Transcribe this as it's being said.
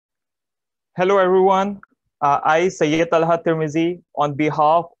Hello, everyone. I, Sayyid Talha Tirmizi, on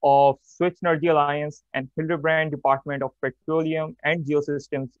behalf of Switch Energy Alliance and Hildebrand Department of Petroleum and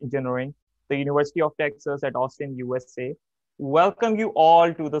Geosystems Engineering, the University of Texas at Austin, USA, welcome you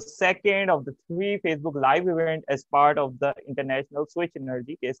all to the second of the three Facebook Live event as part of the International Switch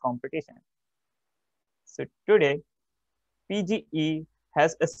Energy Case Competition. So today, PGE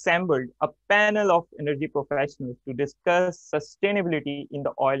has assembled a panel of energy professionals to discuss sustainability in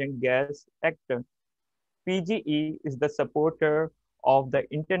the oil and gas sector. PGE is the supporter of the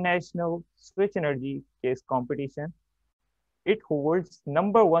International Switch Energy Case Competition. It holds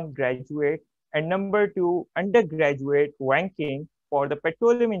number one graduate and number two undergraduate ranking for the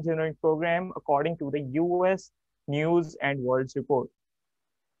petroleum engineering program according to the US News and World Report.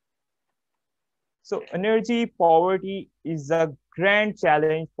 So energy poverty is a grand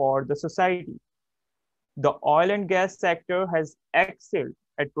challenge for the society. The oil and gas sector has excelled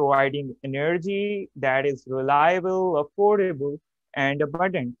at providing energy that is reliable, affordable, and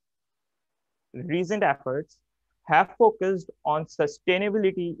abundant. Recent efforts have focused on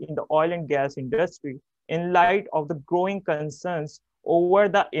sustainability in the oil and gas industry in light of the growing concerns over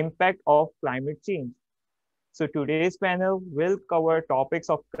the impact of climate change. So today's panel will cover topics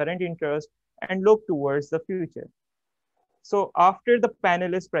of current interest and look towards the future. So after the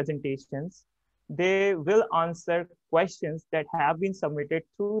panelists' presentations, they will answer questions that have been submitted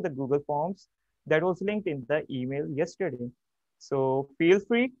through the Google Forms that was linked in the email yesterday. So feel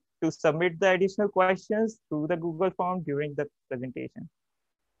free to submit the additional questions through the Google Form during the presentation.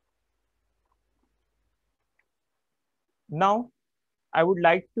 Now, I would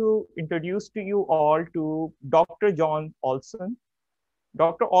like to introduce to you all to Dr. John Olson.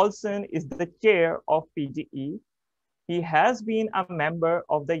 Dr. Olson is the chair of PGE. He has been a member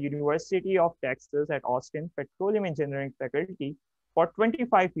of the University of Texas at Austin Petroleum Engineering faculty for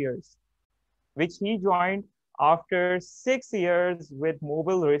 25 years, which he joined after 6 years with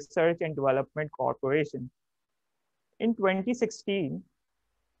Mobile Research and Development Corporation. In 2016,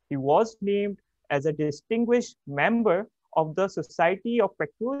 he was named as a distinguished member of the Society of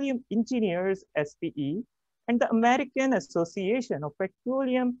Petroleum Engineers, SPE, and the American Association of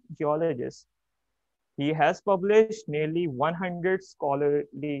Petroleum Geologists. He has published nearly 100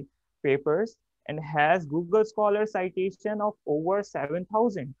 scholarly papers and has Google Scholar citation of over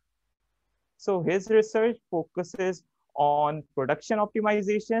 7,000. So his research focuses on production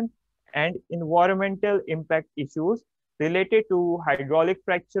optimization and environmental impact issues related to hydraulic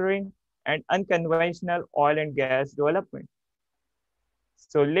fracturing and unconventional oil and gas development.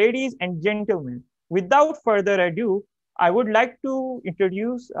 So ladies and gentlemen, without further ado, I would like to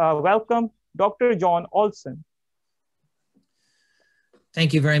welcome Dr. John Olson.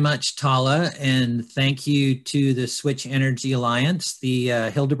 Thank you very much, Tala, and thank you to the Switch Energy Alliance. The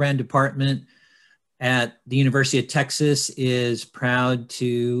Hildebrand Department at the University of Texas is proud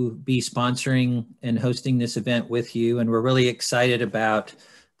to be sponsoring and hosting this event with you, and we're really excited about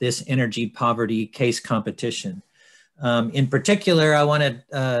this energy poverty case competition. In particular, I want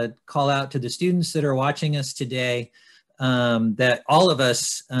to call out to the students that are watching us today that all of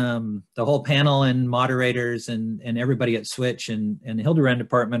us, the whole panel and moderators and everybody at Switch and the Hildebrand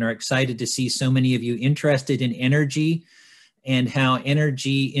Department are excited to see so many of you interested in energy and how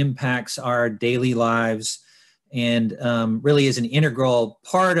energy impacts our daily lives and really is an integral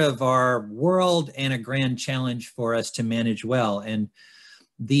part of our world and a grand challenge for us to manage well. And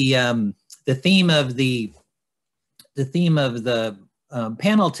the theme of the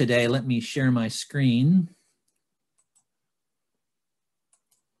panel today, let me share my screen.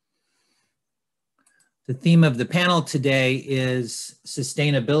 The theme of the panel today is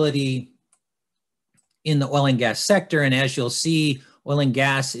sustainability in the oil and gas sector. And as you'll see, oil and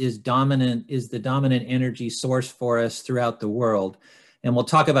gas is the dominant energy source for us throughout the world. And we'll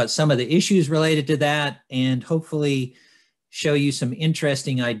talk about some of the issues related to that and hopefully show you some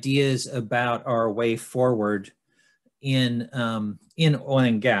interesting ideas about our way forward in oil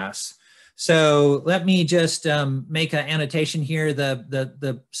and gas. So let me just make an annotation here.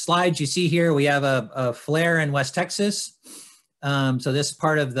 The slides you see here, we have a flare in West Texas. So this is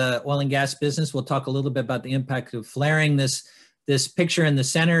part of the oil and gas business. We'll talk a little bit about the impact of flaring. This picture in the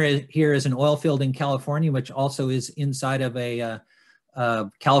center here is an oil field in California, which also is inside of a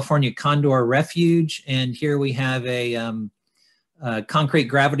California condor refuge. And here we have a concrete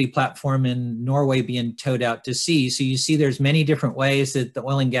gravity platform in Norway being towed out to sea. So you see there's many different ways that the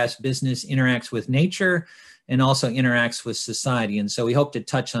oil and gas business interacts with nature and also interacts with society. And so we hope to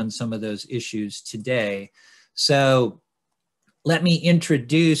touch on some of those issues today. So let me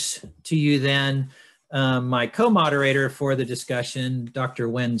introduce to you then my co-moderator for the discussion, Dr.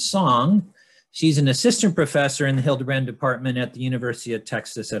 Wen Song. She's an assistant professor in the Hildebrand Department at the University of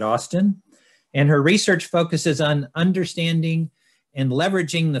Texas at Austin. And her research focuses on understanding and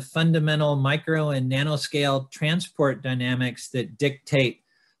leveraging the fundamental micro and nanoscale transport dynamics that dictate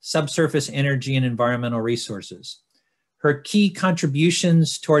subsurface energy and environmental resources. Her key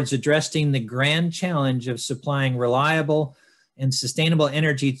contributions towards addressing the grand challenge of supplying reliable and sustainable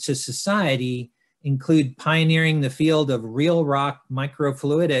energy to society include pioneering the field of real rock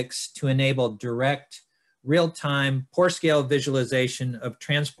microfluidics to enable direct, real-time, pore-scale visualization of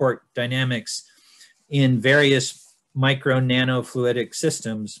transport dynamics in various micro-nanofluidic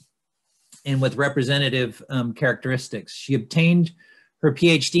systems and with representative characteristics. She obtained her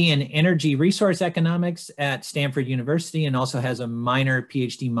PhD in energy resource economics at Stanford University and also has a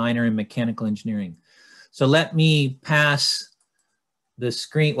PhD minor in mechanical engineering. So let me pass the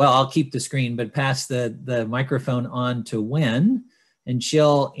screen, well, I'll keep the screen, but pass the microphone on to Wen, and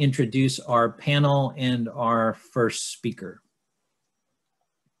she'll introduce our panel and our first speaker.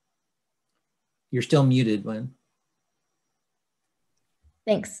 You're still muted, Wen.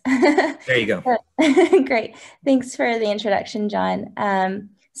 Thanks. There you go. Great. Thanks for the introduction, John.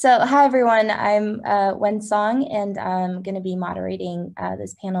 So hi, everyone. I'm Wen Song, and I'm going to be moderating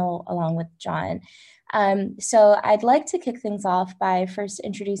this panel along with John. So I'd like to kick things off by first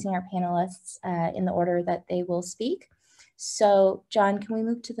introducing our panelists in the order that they will speak. So John, can we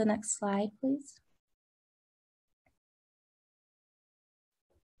move to the next slide, please?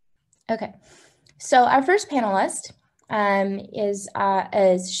 Okay. So our first panelist is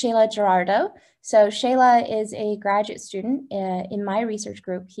Shayla Gerardo. So Shayla is a graduate student in my research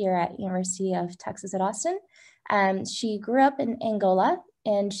group here at University of Texas at Austin. She grew up in Angola,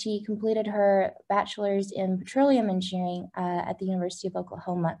 and she completed her bachelor's in petroleum engineering at the University of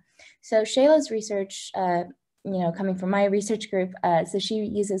Oklahoma. So Shayla's research, coming from my research group, so she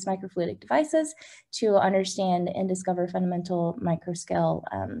uses microfluidic devices to understand and discover fundamental microscale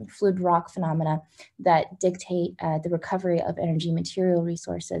fluid rock phenomena that dictate the recovery of energy material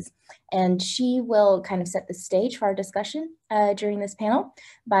resources. And she will kind of set the stage for our discussion during this panel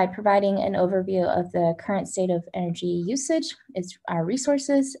by providing an overview of the current state of energy usage, our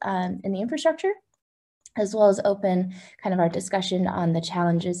resources, and the infrastructure, as well as open kind of our discussion on the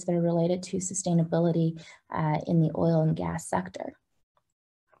challenges that are related to sustainability in the oil and gas sector.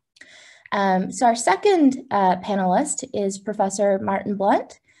 So our second panelist is Professor Martin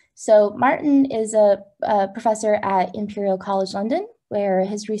Blunt. So Martin is a professor at Imperial College London, where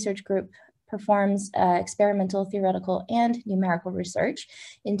his research group performs experimental, theoretical, and numerical research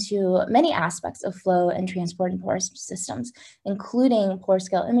into many aspects of flow and transport and pore systems, including pore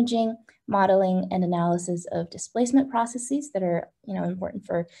scale imaging, modeling, and analysis of displacement processes that are important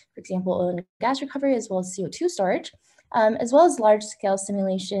for example, oil and gas recovery, as well as CO2 storage, as well as large-scale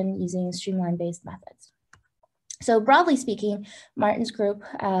simulation using streamline-based methods. So broadly speaking, Martin's group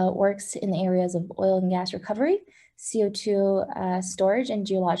works in the areas of oil and gas recovery, CO2 storage and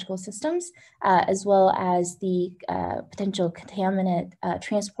geological systems, as well as the potential contaminant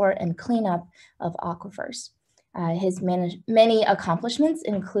transport and cleanup of aquifers. His many accomplishments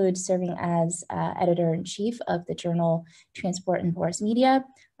include serving as editor-in-chief of the journal Transport and Forest Media.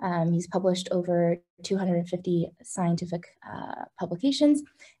 He's published over 250 scientific publications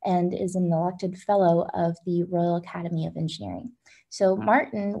and is an elected fellow of the Royal Academy of Engineering. So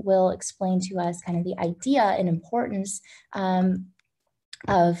Martin will explain to us kind of the idea and importance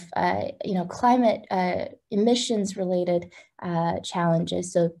of climate emissions related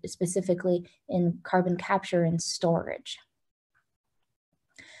challenges, so specifically in carbon capture and storage.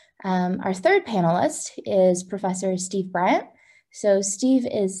 Our third panelist is Professor Steve Bryant. So Steve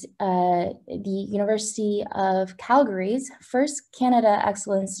is the University of Calgary's first Canada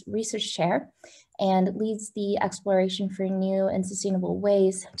Excellence Research Chair and leads the exploration for new and sustainable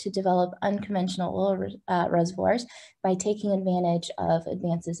ways to develop unconventional oil reservoirs by taking advantage of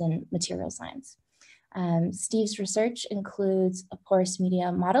advances in material science. Steve's research includes porous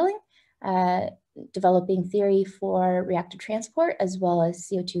media modeling, developing theory for reactive transport, as well as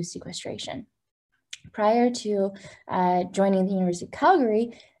CO2 sequestration. Prior to joining the University of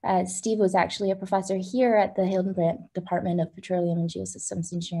Calgary, Steve was actually a professor here at the Hildebrand Department of Petroleum and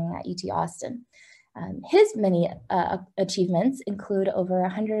Geosystems Engineering at UT Austin. His many achievements include over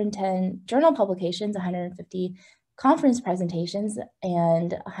 110 journal publications, 150 conference presentations,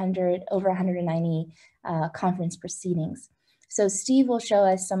 and over 190 conference proceedings. So Steve will show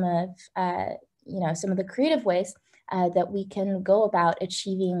us some of the creative ways that we can go about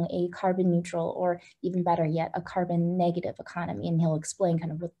achieving a carbon neutral, or even better yet, a carbon negative economy, and he'll explain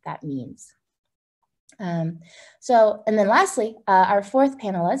kind of what that means. And then lastly, our fourth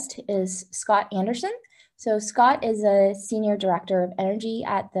panelist is Scott Anderson. So Scott is a Senior Director of Energy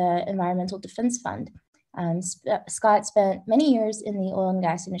at the Environmental Defense Fund. Scott spent many years in the oil and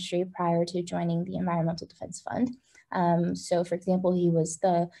gas industry prior to joining the Environmental Defense Fund. So for example, he was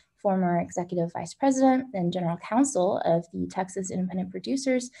the former Executive Vice President and General Counsel of the Texas Independent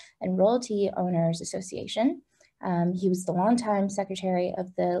Producers and Royalty Owners Association. He was the longtime Secretary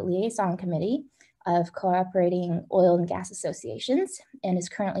of the Liaison Committee of Cooperating Oil and Gas Associations and is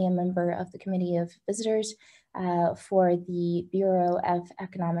currently a member of the Committee of Visitors for the Bureau of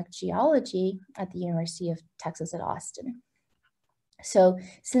Economic Geology at the University of Texas at Austin. So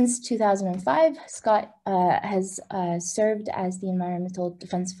since 2005, Scott has served as the Environmental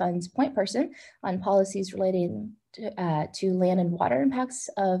Defense Fund's point person on policies relating to land and water impacts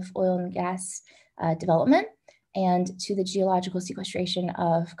of oil and gas development and to the geological sequestration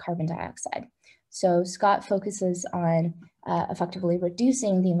of carbon dioxide. So Scott focuses on effectively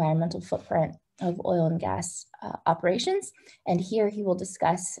reducing the environmental footprint of oil and gas operations. And here he will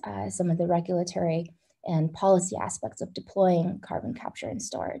discuss some of the regulatory and policy aspects of deploying carbon capture and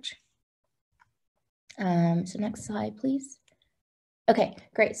storage. So next slide, please. Okay,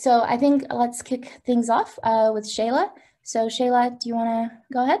 great. So I think let's kick things off with Shayla. So Shayla, do you want to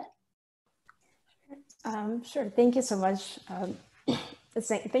go ahead? Sure. Thank you so much.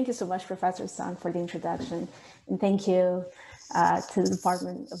 Thank you so much, Professor Song, for the introduction. And thank you to the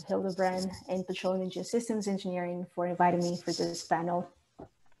Department of Hildebrand and Petroleum and Geosystems Engineering for inviting me for this panel.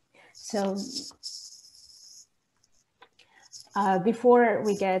 So before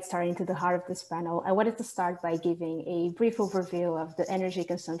we get started into the heart of this panel, I wanted to start by giving a brief overview of the energy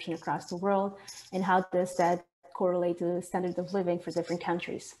consumption across the world and how does that correlate to the standard of living for different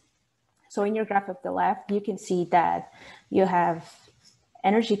countries. So in your graph at the left, you can see that you have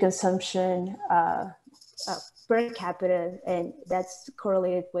energy consumption per capita, and that's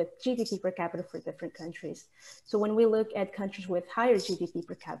correlated with GDP per capita for different countries. So when we look at countries with higher GDP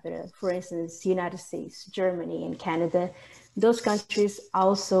per capita, for instance, the United States, Germany, and Canada, those countries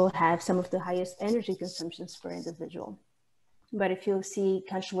also have some of the highest energy consumptions per individual. But if you see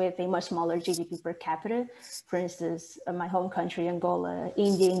countries with a much smaller GDP per capita, for instance, my home country, Angola,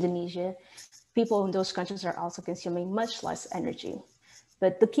 India, Indonesia, people in those countries are also consuming much less energy.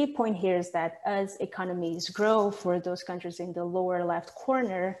 But the key point here is that as economies grow for those countries in the lower left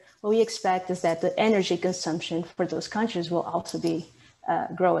corner, what we expect is that the energy consumption for those countries will also be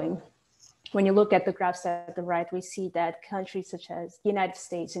growing. When you look at the graphs at the right, we see that countries such as the United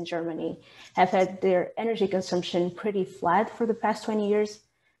States and Germany have had their energy consumption pretty flat for the past 20 years.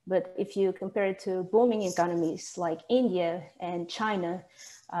 But if you compare it to booming economies like India and China,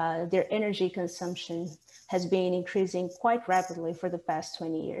 their energy consumption has been increasing quite rapidly for the past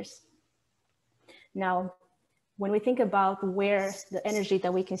 20 years. Now, when we think about where the energy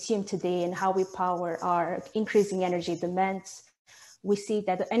that we consume today and how we power our increasing energy demands, we see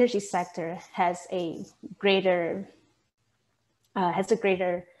that the energy sector has a greater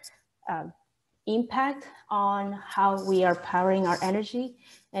impact on how we are powering our energy.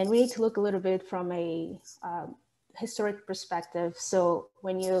 And we need to look a little bit from a historic perspective. So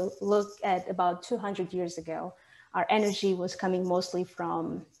when you look at about 200 years ago, our energy was coming mostly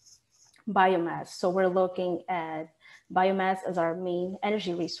from biomass. So we're looking at biomass as our main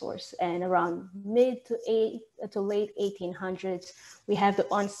energy resource. And around mid to late 1800s, we have the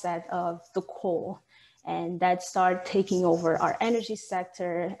onset of the coal, and that started taking over our energy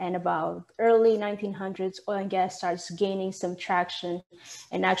sector. And about early 1900s, oil and gas starts gaining some traction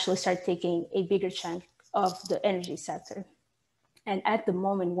and actually start taking a bigger chunk of the energy sector. And at the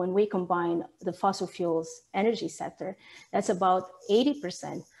moment, when we combine the fossil fuels energy sector, that's about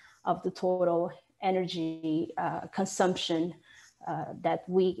 80% of the total energy consumption that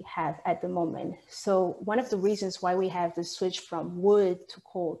we have at the moment. So one of the reasons why we have the switch from wood to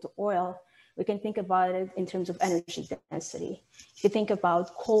coal to oil, we can think about it in terms of energy density. If you think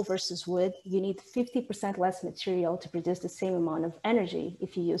about coal versus wood, you need 50% less material to produce the same amount of energy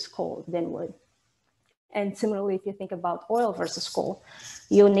if you use coal than wood. And similarly, if you think about oil versus coal,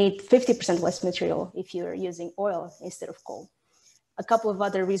 you'll need 50% less material if you're using oil instead of coal. A couple of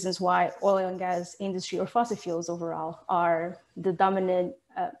other reasons why oil and gas industry or fossil fuels overall are the dominant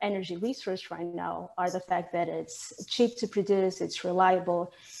energy resource right now are the fact that it's cheap to produce, it's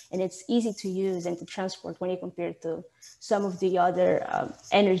reliable, and it's easy to use and to transport when you compare it to some of the other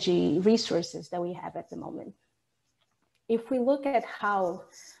energy resources that we have at the moment. If we look at how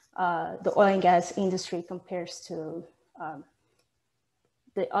the oil and gas industry compares to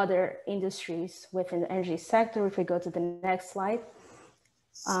the other industries within the energy sector, if we go to the next slide,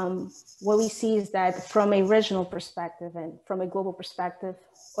 what we see is that from a regional perspective and from a global perspective,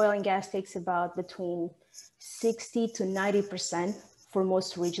 oil and gas takes about between 60 to 90% for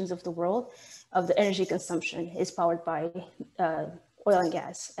most regions of the world of the energy consumption is powered by oil and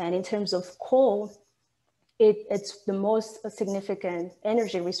gas. And in terms of coal, it's the most significant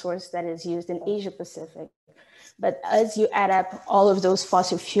energy resource that is used in Asia Pacific. But as you add up all of those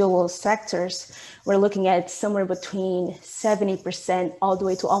fossil fuel sectors, we're looking at somewhere between 70% all the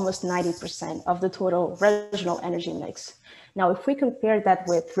way to almost 90% of the total regional energy mix. Now, if we compare that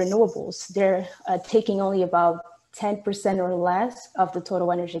with renewables, they're taking only about 10% or less of the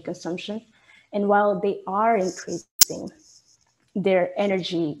total energy consumption. And while they are increasing their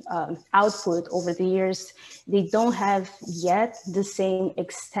energy output over the years, they don't have yet the same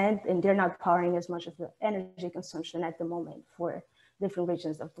extent, and they're not powering as much of the energy consumption at the moment for different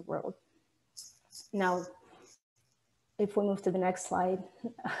regions of the world. Now, if we move to the next slide,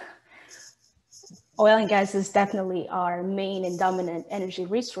 oil and gas is definitely our main and dominant energy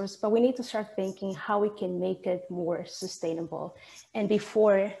resource, but we need to start thinking how we can make it more sustainable. And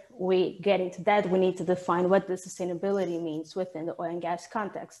before we get into that, we need to define what the sustainability means within the oil and gas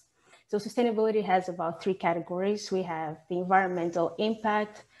context. So sustainability has about 3 categories. We have the environmental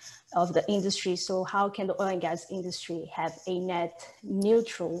impact of the industry. So how can the oil and gas industry have a net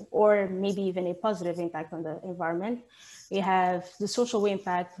neutral or maybe even a positive impact on the environment? We have the social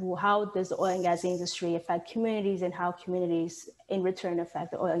impact. How does the oil and gas industry affect communities, and how communities in return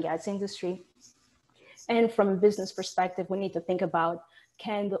affect the oil and gas industry? And from a business perspective, we need to think about,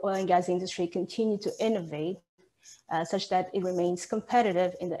 can the oil and gas industry continue to innovate such that it remains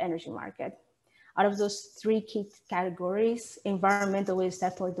competitive in the energy market? Out of those 3 key categories, environmental is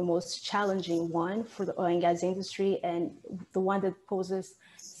definitely the most challenging one for the oil and gas industry, and the one that poses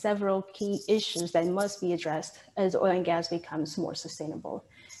several key issues that must be addressed as oil and gas becomes more sustainable.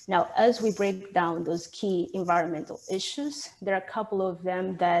 Now, as we break down those key environmental issues, there are a couple of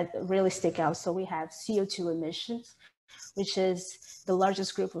them that really stick out. So we have CO2 emissions, which is the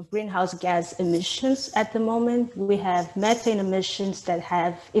largest group of greenhouse gas emissions at the moment. We have methane emissions that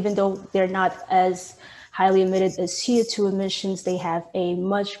have, even though they're not as highly emitted as CO2 emissions, they have a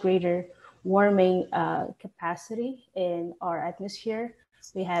much greater warming capacity in our atmosphere.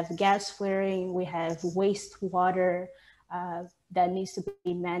 We have gas flaring, we have wastewater that needs to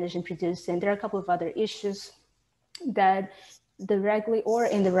be managed and produced. And there are a couple of other issues that directly or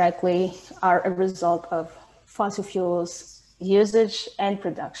indirectly are a result of fossil fuels usage and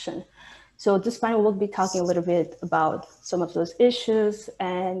production. So this panel will be talking a little bit about some of those issues,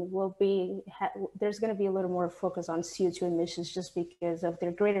 and there's going to be a little more focus on CO2 emissions just because of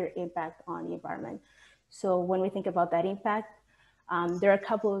their greater impact on the environment. So when we think about that impact, there are a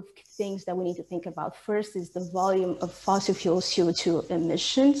couple of things that we need to think about. First is the volume of fossil fuel CO2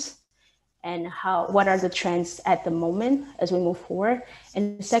 emissions and what are the trends at the moment as we move forward.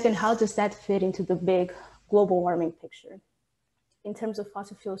 And second, how does that fit into the big global warming picture? In terms of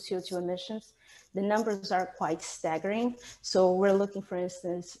fossil fuel CO2 emissions, the numbers are quite staggering. So we're looking, for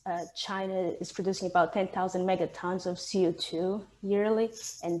instance, China is producing about 10,000 megatons of CO2 yearly,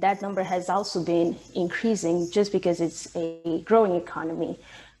 and that number has also been increasing just because it's a growing economy.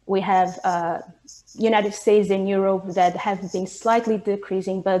 We have United States and Europe that have been slightly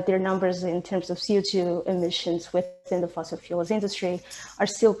decreasing, but their numbers in terms of CO2 emissions within the fossil fuels industry are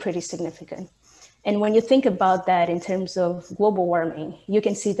still pretty significant. And when you think about that in terms of global warming, you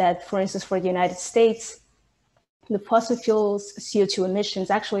can see that, for instance, for the United States, the fossil fuels CO2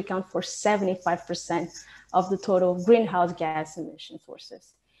 emissions actually account for 75% of the total greenhouse gas emission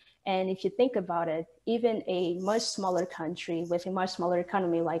sources. And if you think about it, even a much smaller country with a much smaller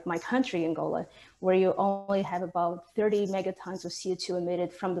economy like my country, Angola, where you only have about 30 megatons of CO2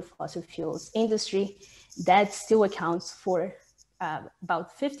 emitted from the fossil fuels industry, that still accounts for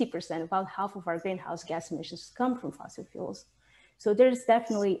about 50%, about half of our greenhouse gas emissions come from fossil fuels. So there's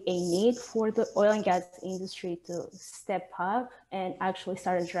definitely a need for the oil and gas industry to step up and actually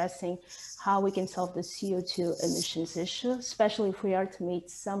start addressing how we can solve the CO2 emissions issue, especially if we are to meet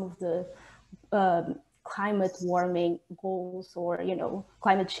some of the climate warming goals or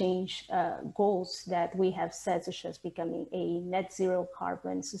climate change goals that we have set, such as becoming a net zero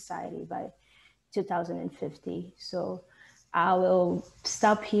carbon society by 2050. So I will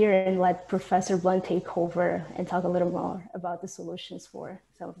stop here and let Professor Blunt take over and talk a little more about the solutions for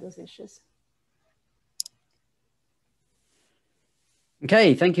some of those issues.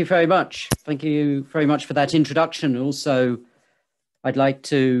 Okay, thank you very much. Thank you very much for that introduction. Also, I'd like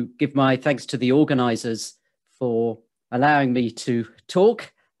to give my thanks to the organizers for allowing me to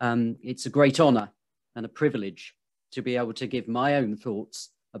talk. It's a great honor and a privilege to be able to give my own thoughts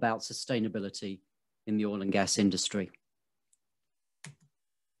about sustainability in the oil and gas industry.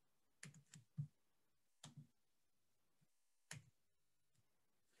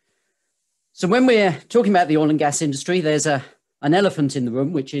 So when we're talking about the oil and gas industry, there's an elephant in the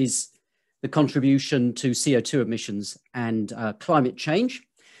room, which is the contribution to CO2 emissions and climate change.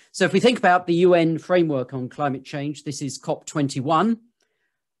 So if we think about the UN framework on climate change, this is COP21,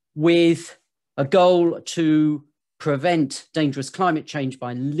 with a goal to prevent dangerous climate change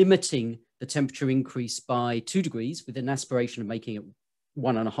by limiting the temperature increase by 2 degrees, with an aspiration of making it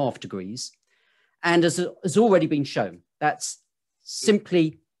 1.5 degrees. And as has already been shown, that's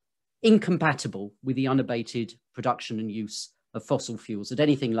simply incompatible with the unabated production and use of fossil fuels at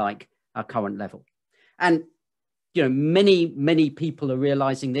anything like our current level. And you know, many people are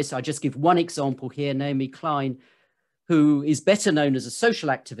realizing this. I just give one example here, Naomi Klein, who is better known as a social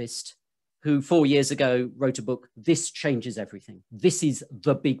activist, who 4 years ago wrote a book, This Changes Everything. This is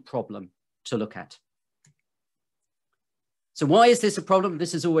the big problem to look at. So why is this a problem?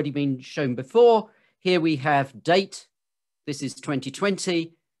 This has already been shown before. Here we have date. This is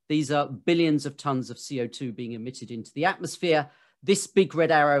 2020. These are billions of tons of CO2 being emitted into the atmosphere. This big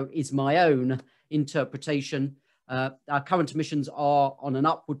red arrow is my own interpretation. Our current emissions are on an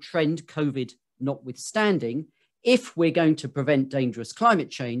upward trend, COVID notwithstanding. If we're going to prevent dangerous climate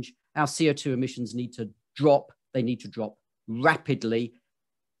change, our CO2 emissions need to drop. They need to drop rapidly.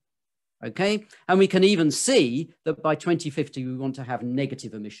 Okay, and we can even see that by 2050, we want to have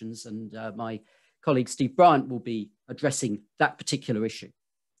negative emissions. And my colleague Steve Bryant will be addressing that particular issue.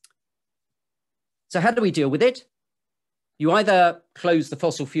 So how do we deal with it? You either close the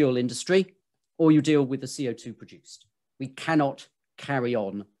fossil fuel industry or you deal with the CO2 produced. We cannot carry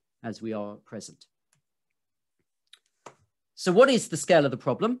on as we are at present. So what is the scale of the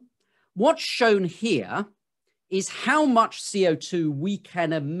problem? What's shown here is how much CO2 we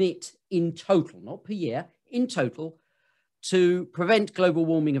can emit in total, not per year, in total, to prevent global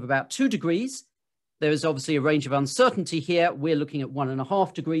warming of about 2 degrees. There is obviously a range of uncertainty here. We're looking at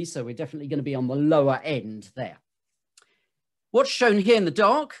 1.5 degrees, so we're definitely going to be on the lower end there. What's shown here in the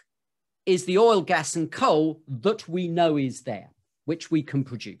dark is the oil, gas, and coal that we know is there, which we can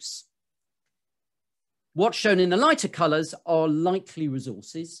produce. What's shown in the lighter colors are likely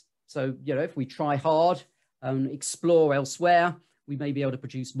resources. So, you know, if we try hard and explore elsewhere, we may be able to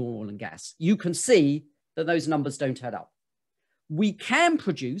produce more oil and gas. You can see that those numbers don't add up. We can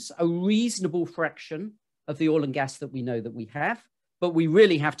produce a reasonable fraction of the oil and gas that we know that we have, but we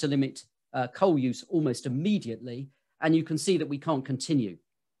really have to limit coal use almost immediately. And you can see that we can't continue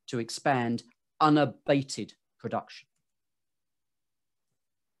to expand unabated production.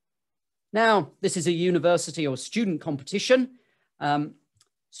 Now, this is a university or student competition.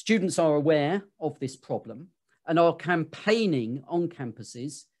 Students are aware of this problem and are campaigning on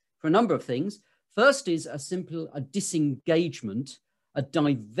campuses for a number of things. First is a disengagement, a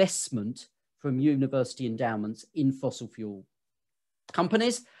divestment from university endowments in fossil fuel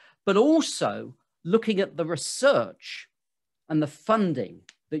companies, but also looking at the research and the funding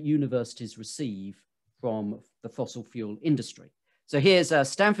that universities receive from the fossil fuel industry. So here's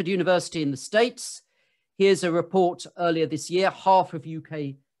Stanford University in the States. Here's a report earlier this year. Half of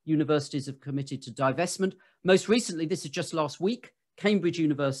UK universities have committed to divestment. Most recently, this is just last week, Cambridge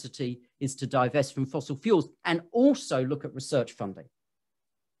University is to divest from fossil fuels and also look at research funding.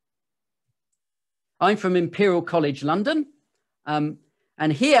 I'm from Imperial College London. And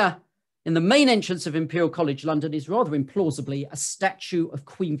here in the main entrance of Imperial College London is rather implausibly a statue of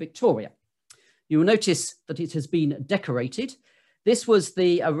Queen Victoria. You will notice that it has been decorated. This was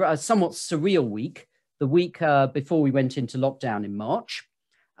the somewhat surreal week, the week before we went into lockdown in March.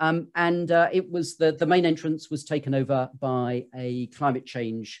 It was the main entrance was taken over by a climate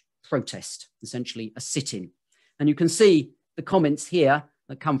change protest, essentially a sit-in. And you can see the comments here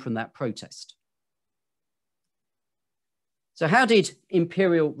that come from that protest. So how did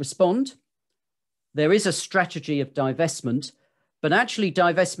Imperial respond? There is a strategy of divestment, but actually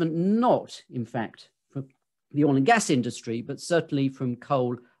divestment not, in fact, from the oil and gas industry, but certainly from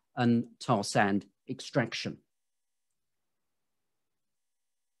coal and tar sand extraction.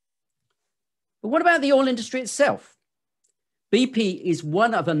 But what about the oil industry itself? BP is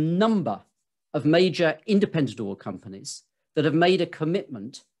one of a number of major independent oil companies that have made a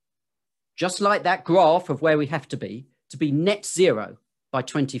commitment, just like that graph of where we have to be net zero by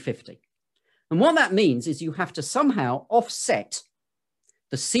 2050. And what that means is you have to somehow offset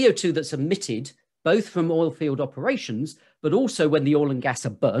the CO2 that's emitted, both from oil field operations, but also when the oil and gas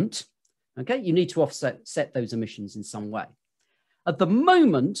are burnt. Okay, you need to offset those emissions in some way. At the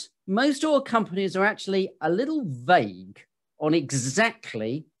moment, most oil companies are actually a little vague on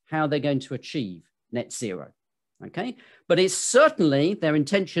exactly how they're going to achieve net zero. Okay, but it's certainly their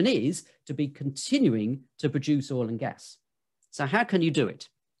intention is to be continuing to produce oil and gas. So how can you do it?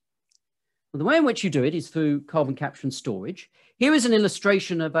 Well, the way in which you do it is through carbon capture and storage. Here is an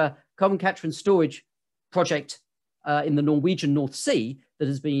illustration of a carbon capture and storage project in the Norwegian North Sea that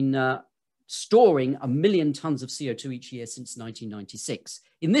has been storing 1 million tons of CO2 each year since 1996.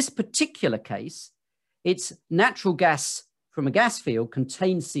 In this particular case, it's natural gas from a gas field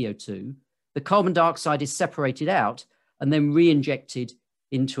contains CO2. The carbon dioxide is separated out and then re-injected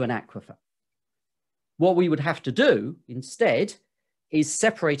into an aquifer. What we would have to do instead is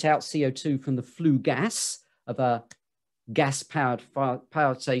separate out CO2 from the flue gas of a gas-powered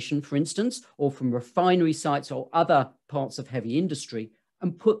power station, for instance, or from refinery sites or other parts of heavy industry,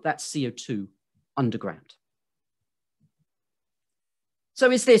 and put that CO2 underground.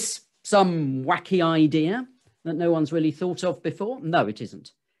 So is this some wacky idea that no one's really thought of before? No, it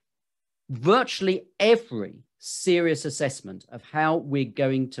isn't. Virtually every serious assessment of how we're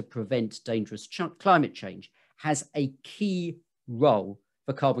going to prevent dangerous climate change has a key role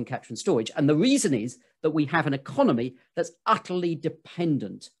for carbon capture and storage. And the reason is that we have an economy that's utterly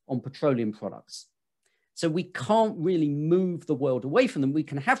dependent on petroleum products. So we can't really move the world away from them. We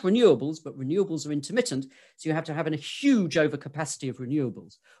can have renewables, but renewables are intermittent. So you have to have a huge overcapacity of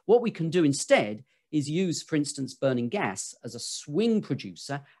renewables. What we can do instead is use, for instance, burning gas as a swing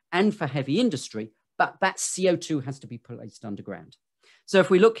producer and for heavy industry, but that CO2 has to be placed underground. So if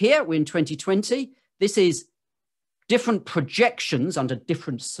we look here, we're in 2020. This is different projections under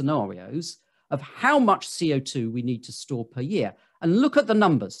different scenarios of how much CO2 we need to store per year. And look at the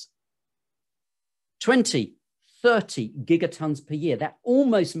numbers. 20, 30 gigatons per year. That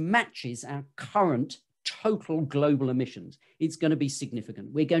almost matches our current total global emissions. It's going to be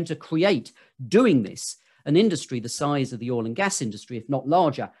significant. We're going to create, doing this, an industry the size of the oil and gas industry, if not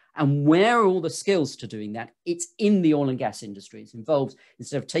larger. And where are all the skills to doing that? It's in the oil and gas industry. It involves,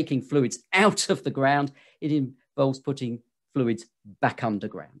 instead of taking fluids out of the ground, it involves putting fluids back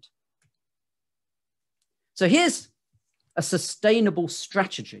underground. So here's a sustainable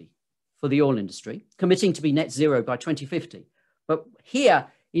strategy for the oil industry, committing to be net zero by 2050. But here,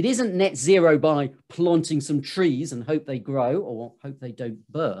 it isn't net zero by planting some trees and hope they grow or hope they don't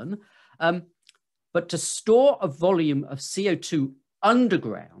burn, but to store a volume of CO2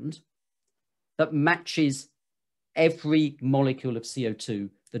 underground that matches every molecule of CO2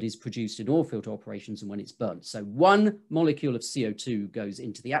 that is produced in oil field operations and when it's burnt. So 1 molecule of CO2 goes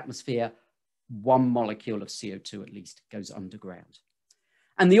into the atmosphere, 1 molecule of CO2 at least goes underground.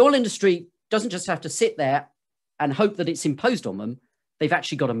 And the oil industry doesn't just have to sit there and hope that it's imposed on them. They've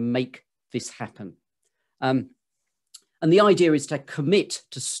actually got to make this happen. And the idea is to commit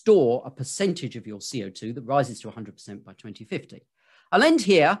to store a percentage of your CO2 that rises to 100% by 2050. I'll end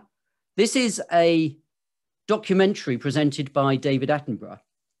here. This is a documentary presented by David Attenborough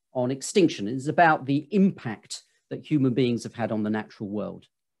on extinction. It's about the impact that human beings have had on the natural world.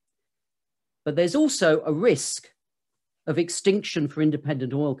 But there's also a risk of extinction for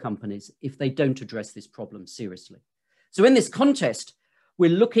independent oil companies if they don't address this problem seriously. So in this context, we're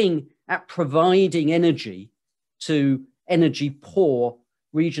looking at providing energy to energy poor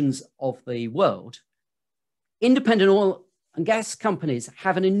regions of the world. Independent oil and gas companies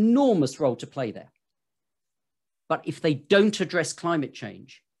have an enormous role to play there. But if they don't address climate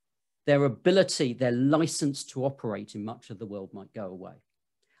change, their ability, their license to operate in much of the world might go away.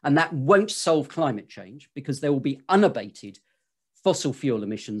 And that won't solve climate change because there will be unabated fossil fuel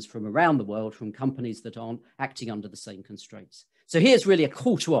emissions from around the world from companies that aren't acting under the same constraints. So here's really a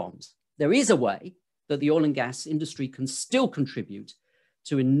call to arms. There is a way that the oil and gas industry can still contribute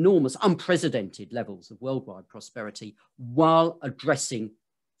to enormous, unprecedented levels of worldwide prosperity while addressing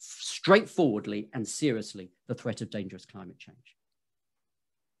straightforwardly and seriously the threat of dangerous climate change.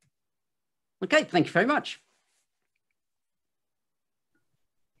 Okay, thank you very much.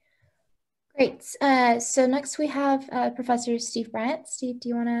 Great. So next we have Professor Steve Bryant. Steve, do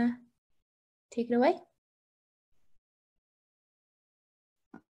you want to take it away?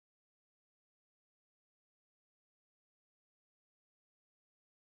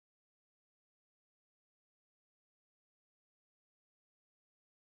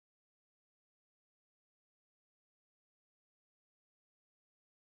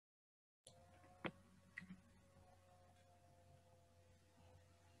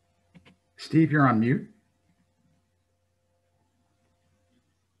 Steve, you're on mute.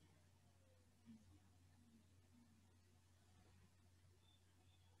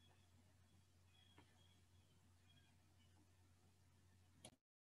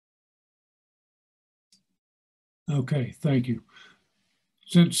 Okay, thank you.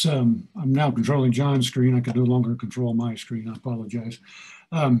 Since I'm now controlling John's screen, I can no longer control my screen. I apologize.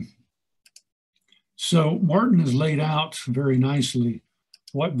 So Martin has laid out very nicely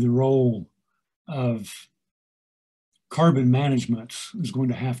what the role of carbon management is going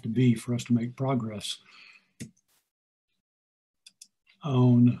to have to be for us to make progress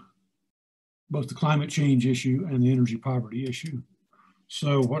on both the climate change issue and the energy poverty issue.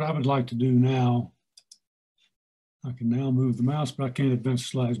 So what I would like to do now, I can now move the mouse, but I can't advance the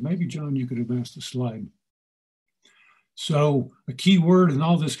slides. Maybe, John, you could advance the slide. So a key word in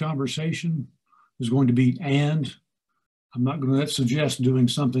all this conversation is going to be and. I'm not going to suggest doing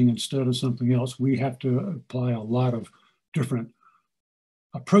something instead of something else. We have to apply a lot of different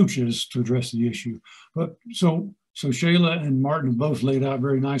approaches to address the issue. But so Shayla and Martin both laid out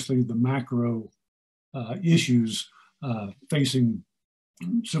very nicely the macro issues facing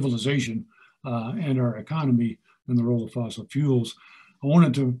civilization and our economy and the role of fossil fuels. I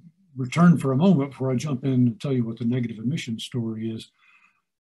wanted to return for a moment before I jump in and tell you what the negative emissions story is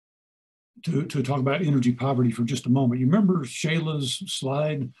to talk about energy poverty for just a moment. You remember Shayla's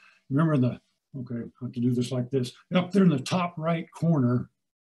slide? Remember okay, I have to do this like this. Up there in the top right corner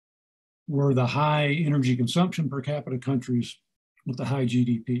were the high energy consumption per capita countries with the high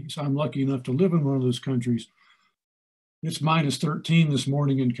GDP. So I'm lucky enough to live in one of those countries. It's -13 this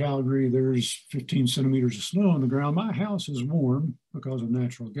morning in Calgary. There's 15 centimeters of snow on the ground. My house is warm because of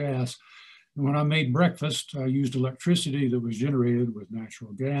natural gas. And when I made breakfast, I used electricity that was generated with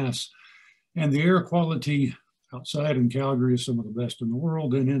natural gas. And the air quality outside in Calgary is some of the best in the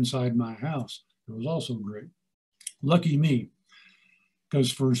world, and inside my house, it was also great. Lucky me,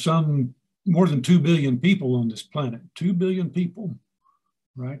 because for some more than 2 billion people on this planet, 2 billion people,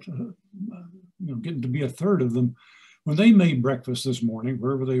 right? Getting to be a third of them. When they made breakfast this morning,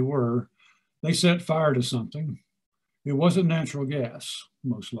 wherever they were, they set fire to something. It wasn't natural gas,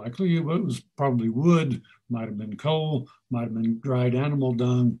 most likely. It was probably wood, might have been coal, might have been dried animal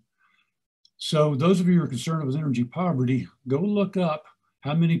dung. So those of you who are concerned with energy poverty, go look up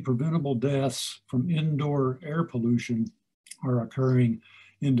how many preventable deaths from indoor air pollution are occurring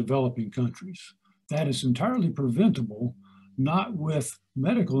in developing countries. That is entirely preventable, not with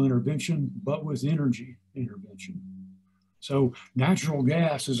medical intervention, but with energy intervention. So natural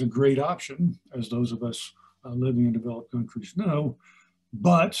gas is a great option, as those of us living in developed countries know.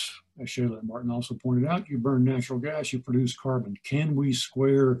 But as Shayla and Martin also pointed out, you burn natural gas, you produce carbon. Can we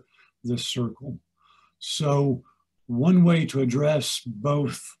square this circle? So one way to address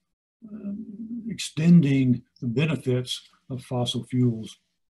both extending the benefits of fossil fuels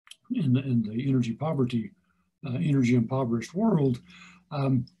in the energy poverty, energy impoverished world,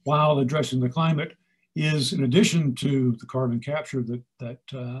 while addressing the climate, is, in addition to the carbon capture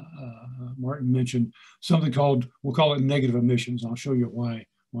that Martin mentioned, something called, we'll call it negative emissions. I'll show you why I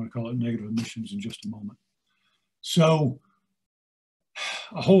want to call it negative emissions in just a moment. So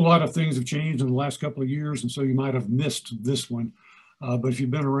a whole lot of things have changed in the last couple of years, and so you might have missed this one. But if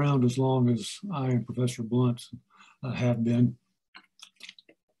you've been around as long as I and Professor Blunt have been,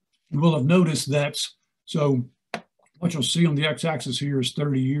 you will have noticed that, so what you'll see on the x-axis here is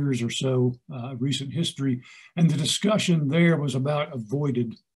 30 years or so recent history, and the discussion there was about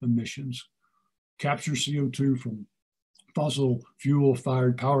avoided emissions. Capture CO2 from fossil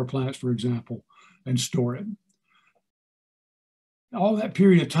fuel-fired power plants, for example, and store it. All that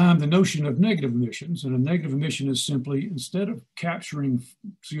period of time, the notion of negative emissions, and a negative emission is simply, instead of capturing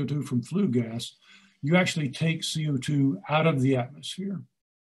CO2 from flue gas, you actually take CO2 out of the atmosphere.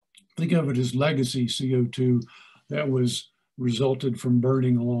 Think of it as legacy CO2 that was resulted from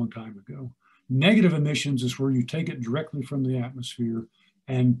burning a long time ago. Negative emissions is where you take it directly from the atmosphere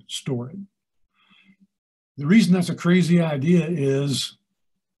and store it. The reason that's a crazy idea is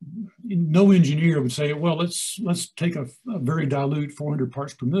no engineer would say, well, let's take a very dilute 400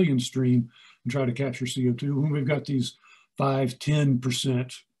 parts per million stream and try to capture CO2 when we've got these 5,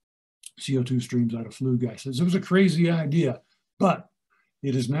 10% CO2 streams out of flue gases. It was a crazy idea, but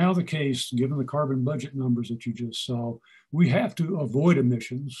it is now the case, given the carbon budget numbers that you just saw, we have to avoid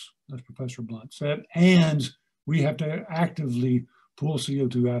emissions, as Professor Blunt said, and we have to actively pull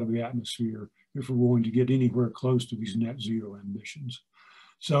CO2 out of the atmosphere if we're going to get anywhere close to these net zero ambitions.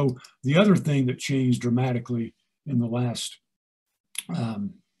 So the other thing that changed dramatically in the last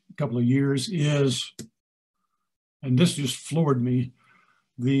couple of years is, and this just floored me,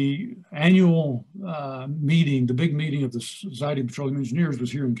 the annual meeting, the big meeting of the Society of Petroleum Engineers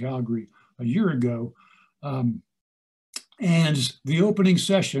was here in Calgary a year ago. And the opening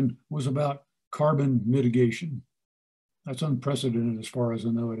session was about carbon mitigation. That's unprecedented as far as I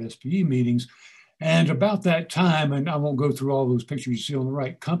know at SPE meetings. And about that time, and I won't go through all those pictures you see on the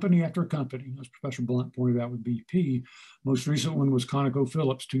right, company after company, as Professor Blunt pointed out with BP, most recent one was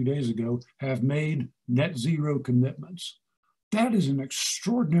ConocoPhillips 2 days ago, have made net zero commitments. That is an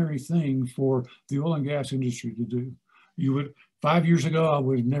extraordinary thing for the oil and gas industry to do. 5 years ago, I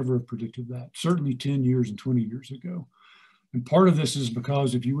would have never have predicted that, certainly 10 years and 20 years ago. And part of this is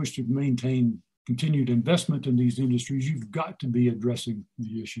because if you wish to maintain continued investment in these industries, you've got to be addressing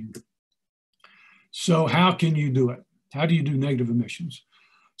the issue. So how can you do it? How do you do negative emissions?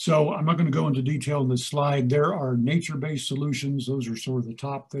 So I'm not going to go into detail on this slide. There are nature-based solutions. Those are sort of the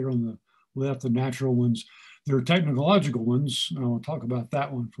top there on the left, the natural ones. There are technological ones, and I'll talk about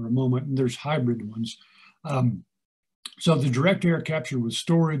that one for a moment, and there's hybrid ones. So the direct air capture with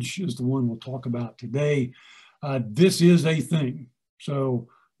storage is the one we'll talk about today. This is a thing. So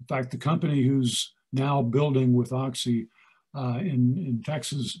in fact, the company who's now building with Oxy in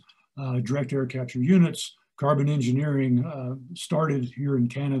Texas, direct air capture units, Carbon Engineering started here in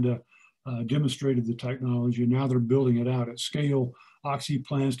Canada, demonstrated the technology, and now they're building it out at scale. Oxy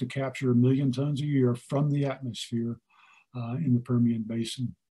plans to capture 1 million tons a year from the atmosphere in the Permian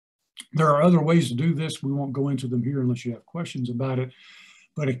Basin. There are other ways to do this. We won't go into them here unless you have questions about it.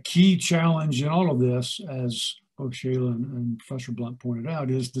 But a key challenge in all of this, as both Shayla and Professor Blunt pointed out,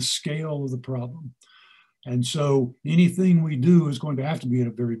 is the scale of the problem. And so anything we do is going to have to be at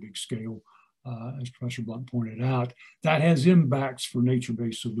a very big scale, as Professor Blunt pointed out. That has impacts for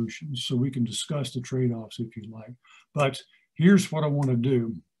nature-based solutions, so we can discuss the trade-offs if you like. But here's what I want to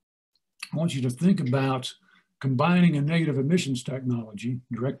do. I want you to think about combining a negative emissions technology,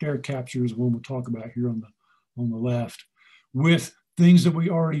 direct air capture is the one we'll talk about here on the left, with things that we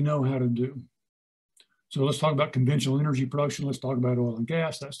already know how to do. So let's talk about conventional energy production. Let's talk about oil and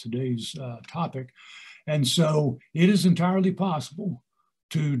gas. That's today's topic. And so it is entirely possible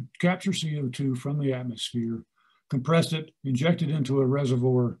to capture CO2 from the atmosphere, compress it, inject it into a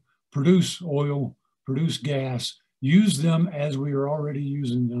reservoir, produce oil, produce gas, use them as we are already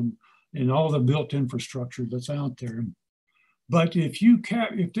using them in all the built infrastructure that's out there. But if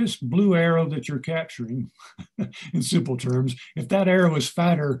this blue arrow that you're capturing, in simple terms, if that arrow is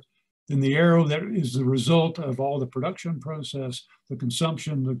fatter than the arrow that is the result of all the production process, the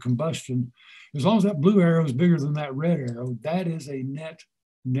consumption, the combustion, as long as that blue arrow is bigger than that red arrow, that is a net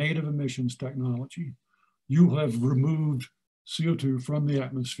negative emissions technology. You have removed CO2 from the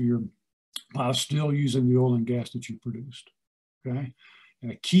atmosphere while still using the oil and gas that you produced, okay?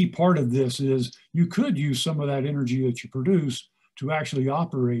 And a key part of this is you could use some of that energy that you produce to actually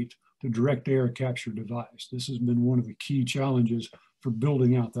operate the direct air capture device. This has been one of the key challenges for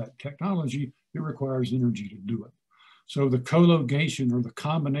building out that technology. It requires energy to do it. So the co-location or the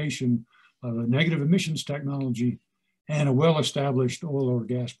combination of a negative emissions technology and a well-established oil or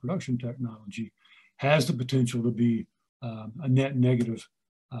gas production technology has the potential to be a net negative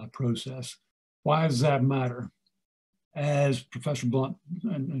process. Why does that matter? As Professor Blunt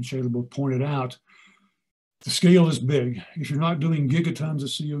and Shayla both pointed out, the scale is big. If you're not doing gigatons of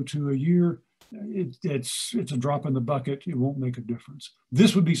CO2 a year, it's a drop in the bucket. It won't make a difference.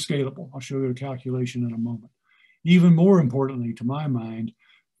 This would be scalable. I'll show you a calculation in a moment. Even more importantly, to my mind,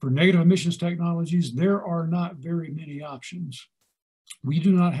 for negative emissions technologies, there are not very many options. We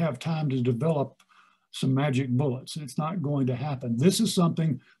do not have time to develop some magic bullets. It's not going to happen. This is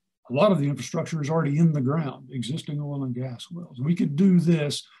something, a lot of the infrastructure is already in the ground, existing oil and gas wells. We could do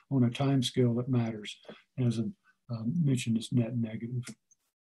this on a time scale that matters. As I mentioned, it's net negative.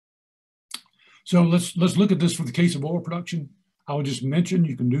 So let's look at this for the case of oil production. I will just mention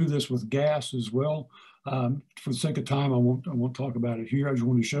you can do this with gas as well. For the sake of time, I won't talk about it here. I just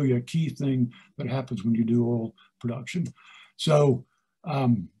want to show you a key thing that happens when you do oil production. So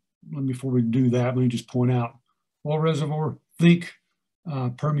before we do that, let me just point out oil reservoir, think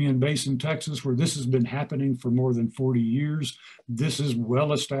Permian Basin, Texas, where this has been happening for more than 40 years. This is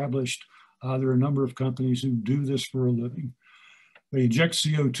well established. There are a number of companies who do this for a living. They inject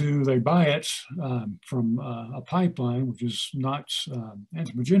CO2, they buy it from a pipeline, which is not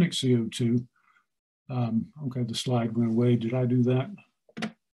anthropogenic CO2. Okay, the slide went away. Did I do that?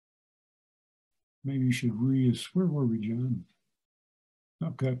 Maybe you should where were we, John?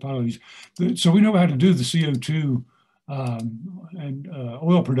 Okay, apologies. So we know how to do the CO2 and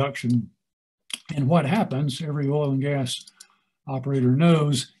oil production. And what happens, every oil and gas operator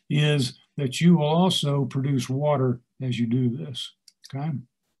knows, is that you will also produce water as you do this, okay?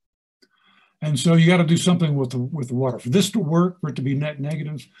 And so you got to do something with the water. For this to work, for it to be net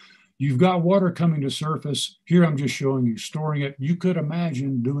negative, you've got water coming to surface. Here I'm just showing you storing it. You could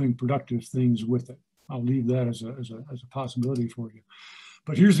imagine doing productive things with it. I'll leave that as a possibility for you.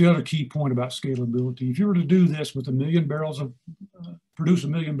 But here's the other key point about scalability. If you were to do this with produce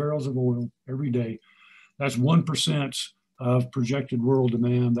 1 million barrels of oil every day, that's 1% of projected world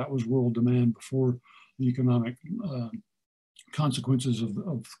demand. That was world demand before the economic consequences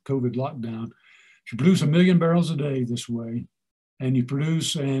of COVID lockdown. If you produce 1 million barrels a day this way, and you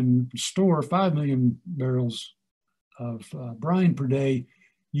produce and store 5 million barrels of brine per day,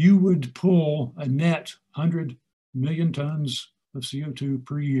 you would pull a net 100 million tons of CO2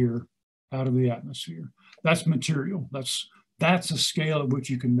 per year out of the atmosphere. That's material. That's a scale at which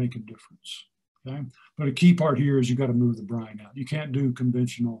you can make a difference. Okay, but a key part here is you got to move the brine out. You can't do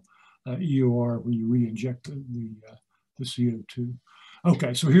conventional EOR where you re-inject the CO2.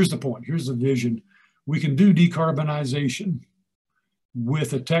 Okay, so here's the point. Here's the vision. We can do decarbonization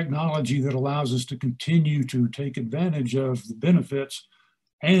with a technology that allows us to continue to take advantage of the benefits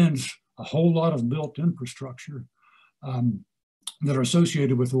and a whole lot of built infrastructure that are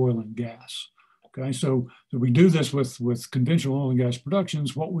associated with oil and gas. Okay, so we do this with conventional oil and gas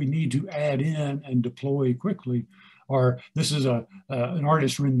productions. What we need to add in and deploy quickly this is an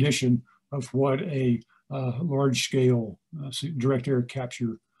artist's rendition of what a large-scale direct air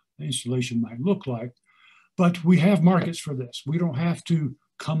capture installation might look like. But we have markets for this. We don't have to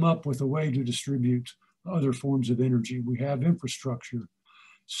come up with a way to distribute other forms of energy. We have infrastructure.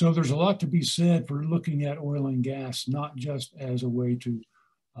 So there's a lot to be said for looking at oil and gas, not just as a way to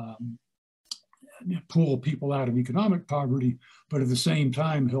pull people out of economic poverty, but at the same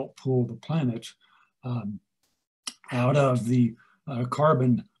time help pull the planet out of the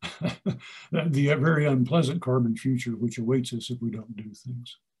carbon, the very unpleasant carbon future which awaits us if we don't do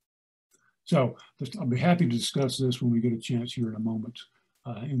things. So I'll be happy to discuss this when we get a chance here in a moment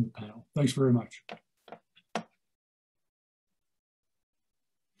in the panel. Thanks very much.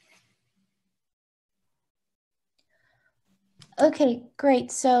 Okay,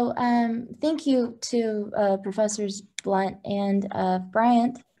 great. So thank you to Professors Blunt and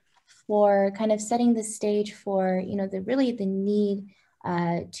Bryant for kind of setting the stage for, really the need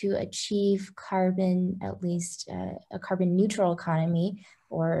to achieve carbon, at least a carbon neutral economy,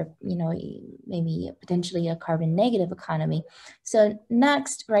 or, maybe potentially a carbon negative economy. So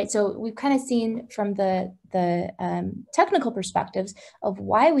next, right, so we've kind of seen from the technical perspectives of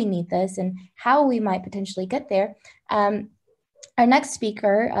why we need this and how we might potentially get there. Our next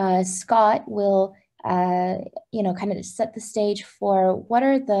speaker, Scott, will, kind of set the stage for what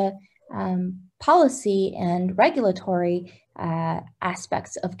are the policy and regulatory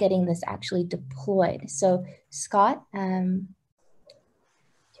aspects of getting this actually deployed. So Scott, do you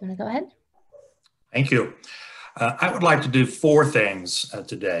want to go ahead? Thank you. I would like to do 4 things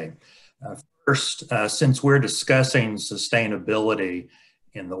today. First, since we're discussing sustainability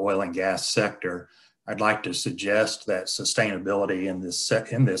in the oil and gas sector, I'd like to suggest that sustainability in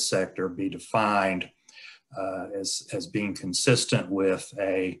this sector be defined as being consistent with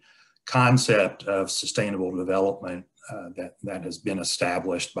a concept of sustainable development that has been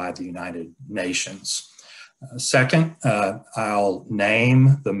established by the United Nations. Second, I'll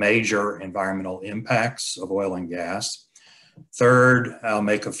name the major environmental impacts of oil and gas. Third, I'll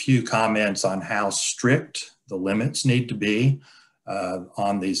make a few comments on how strict the limits need to be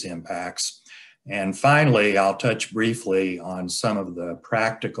on these impacts. And finally, I'll touch briefly on some of the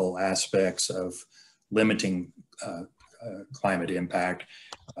practical aspects of limiting climate impact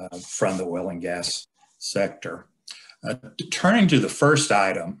from the oil and gas sector. Turning to the first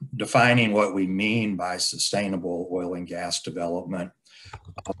item, defining what we mean by sustainable oil and gas development,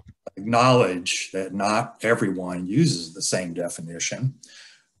 I'll acknowledge that not everyone uses the same definition,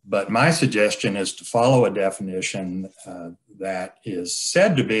 but my suggestion is to follow a definition that is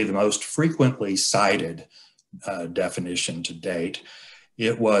said to be the most frequently cited definition to date.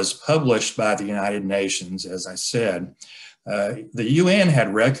 It was published by the United Nations, as I said. The UN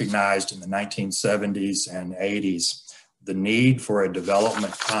had recognized in the 1970s and 80s the need for a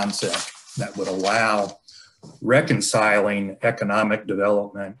development concept that would allow reconciling economic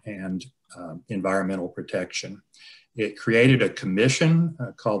development and environmental protection. It created a commission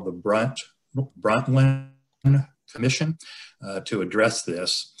called the Brundtland Commission to address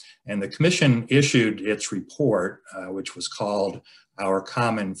this. And the commission issued its report, which was called Our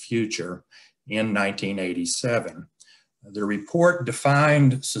Common Future, in 1987. The report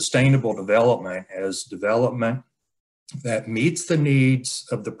defined sustainable development as development that meets the needs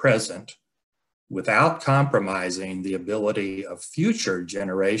of the present without compromising the ability of future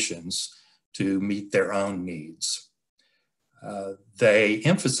generations to meet their own needs. They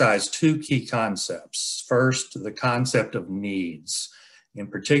emphasize 2 key concepts. First, the concept of needs, in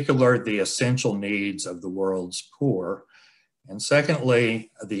particular, the essential needs of the world's poor. And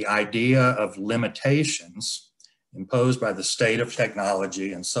secondly, the idea of limitations imposed by the state of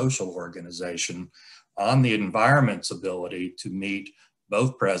technology and social organization on the environment's ability to meet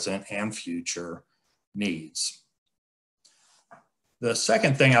both present and future needs. The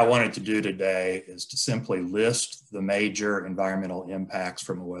second thing I wanted to do today is to simply list the major environmental impacts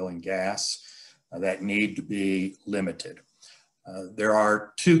from oil and gas that need to be limited. There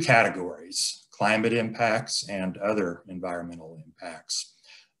are two categories: climate impacts and other environmental impacts.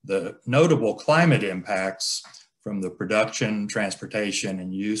 The notable climate impacts from the production, transportation,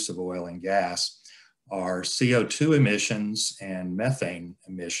 and use of oil and gas are CO2 emissions and methane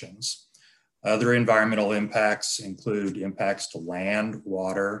emissions. Other environmental impacts include impacts to land,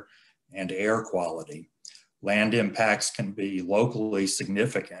 water, and air quality. Land impacts can be locally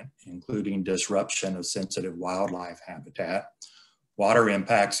significant, including disruption of sensitive wildlife habitat. Water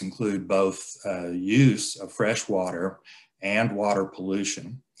impacts include both use of fresh water and water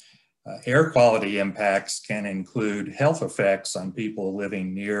pollution. Air quality impacts can include health effects on people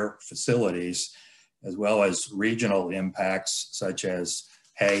living near facilities, as well as regional impacts such as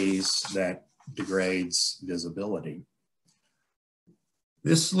haze that degrades visibility.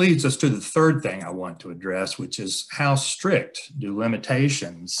 This leads us to the third thing I want to address, which is how strict do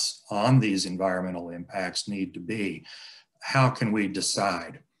limitations on these environmental impacts need to be? How can we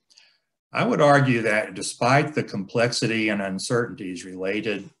decide? I would argue that despite the complexity and uncertainties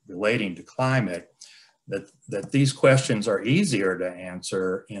relating to climate, that these questions are easier to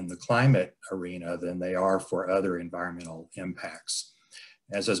answer in the climate arena than they are for other environmental impacts.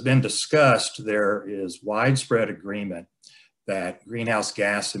 As has been discussed, there is widespread agreement that greenhouse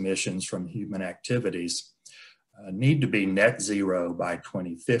gas emissions from human activities need to be net zero by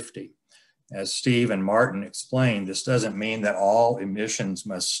 2050. As Steve and Martin explained, this doesn't mean that all emissions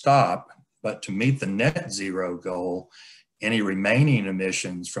must stop, but to meet the net zero goal, any remaining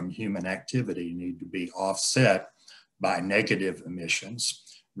emissions from human activity need to be offset by negative emissions,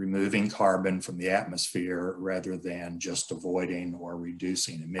 removing carbon from the atmosphere rather than just avoiding or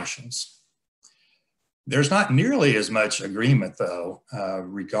reducing emissions. There's not nearly as much agreement, though,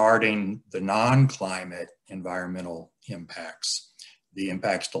 regarding the non-climate environmental impacts, the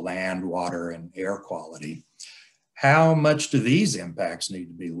impacts to land, water, and air quality. How much do these impacts need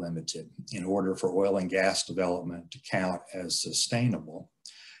to be limited in order for oil and gas development to count as sustainable?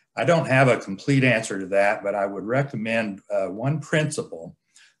 I don't have a complete answer to that, but I would recommend one principle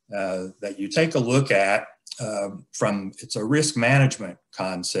that you take a look at it's a risk management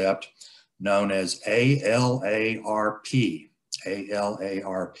concept known as ALARP,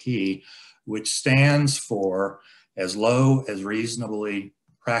 which stands for as low as reasonably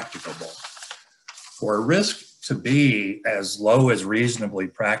practicable. For a risk to be as low as reasonably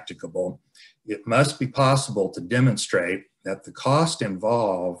practicable, it must be possible to demonstrate that the cost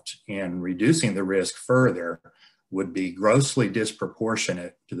involved in reducing the risk further would be grossly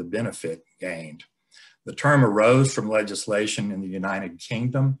disproportionate to the benefit gained. The term arose from legislation in the United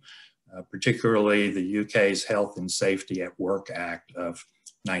Kingdom, particularly the UK's Health and Safety at Work Act of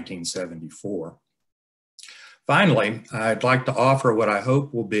 1974. Finally, I'd like to offer what I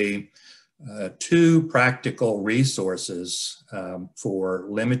hope will be two practical resources for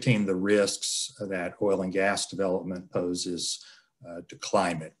limiting the risks that oil and gas development poses to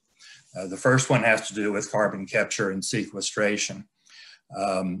climate. The first one has to do with carbon capture and sequestration.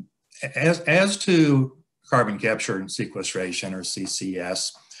 As to carbon capture and sequestration, or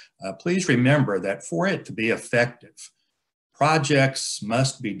CCS, please remember that for it to be effective, projects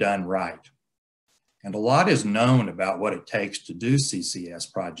must be done right. And a lot is known about what it takes to do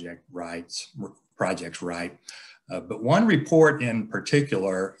CCS projects right. But one report in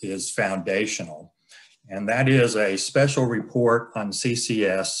particular is foundational, and that is a special report on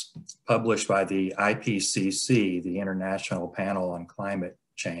CCS published by the IPCC, the International Panel on Climate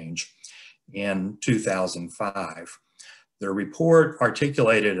Change, in 2005. The report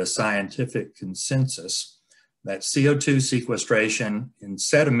articulated a scientific consensus that CO2 sequestration in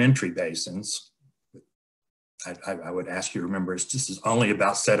sedimentary basins, I would ask you to remember, this is only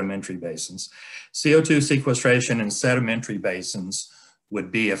about sedimentary basins. CO2 sequestration in sedimentary basins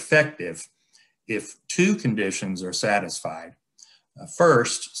would be effective if two conditions are satisfied.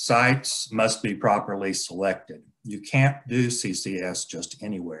 First, sites must be properly selected. You can't do CCS just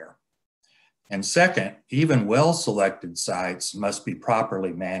anywhere. And second, even well-selected sites must be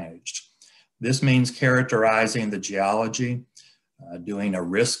properly managed. This means characterizing the geology, doing a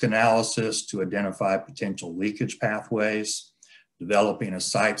risk analysis to identify potential leakage pathways, developing a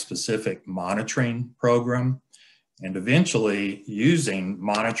site-specific monitoring program, and eventually using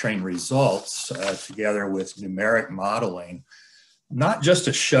monitoring results together with numeric modeling, not just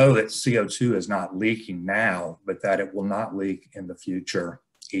to show that CO2 is not leaking now, but that it will not leak in the future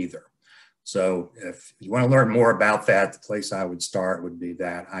either. So if you want to learn more about that, the place I would start would be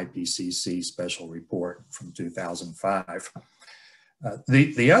that IPCC special report from 2005.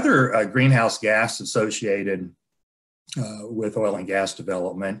 The other greenhouse gas associated with oil and gas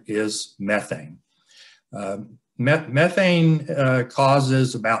development is methane. Methane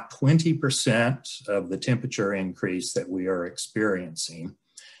causes about 20% of the temperature increase that we are experiencing,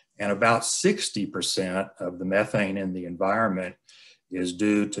 and about 60% of the methane in the environment is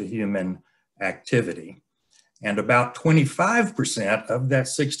due to human activity. And about 25% of that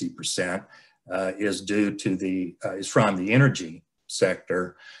 60% is from the energy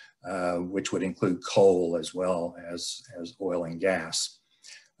sector, which would include coal as well as oil and gas.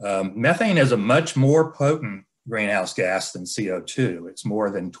 Methane is a much more potent greenhouse gas than CO2. It's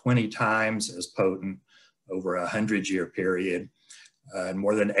more than 20 times as potent over a 100-year period, and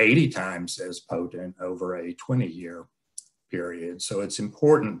more than 80 times as potent over a 20-year period. So it's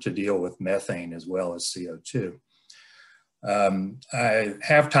important to deal with methane as well as CO2. I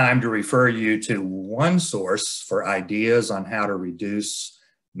have time to refer you to one source for ideas on how to reduce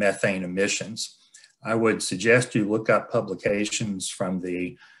methane emissions. I would suggest you look up publications from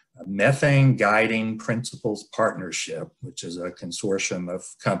the Methane Guiding Principles Partnership, which is a consortium of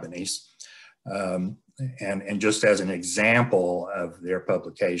companies. And just as an example of their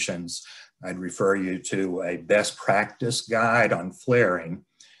publications, I'd refer you to a best practice guide on flaring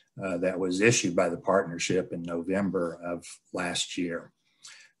that was issued by the partnership in November of last year.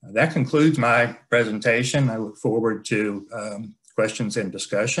 That concludes my presentation. I look forward to questions and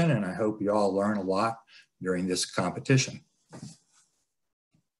discussion, and I hope you all learn a lot during this competition.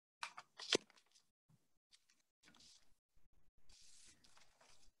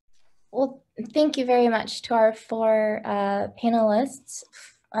 Well, thank you very much to our four panelists.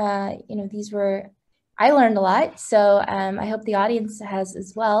 I learned a lot, so I hope the audience has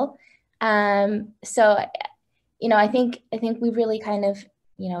as well. I think we really kind of,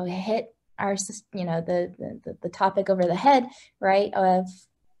 hit our, the topic over the head, right? Of,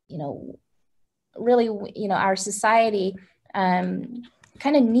 really, our society kind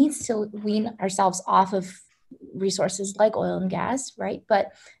of needs to wean ourselves off of resources like oil and gas, right?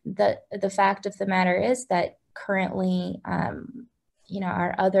 But the fact of the matter is that currently,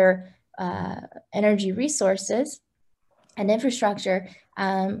 our other energy resources and infrastructure,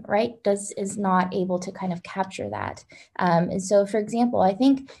 right, is not able to kind of capture that. And so, for example, I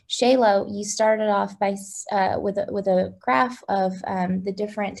think Shayla, you started off by with a graph of the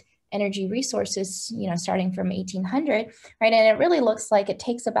different energy resources, starting from 1800, right? And it really looks like it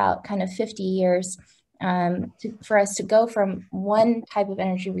takes about kind of 50 years for us to go from one type of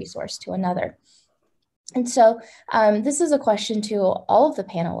energy resource to another. And so this is a question to all of the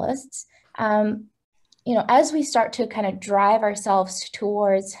panelists. As we start to kind of drive ourselves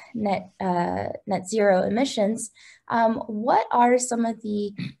towards net zero emissions, what are some of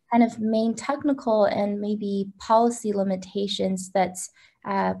the kind of main technical and maybe policy limitations that's,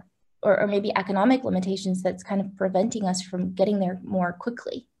 or maybe economic limitations that's kind of preventing us from getting there more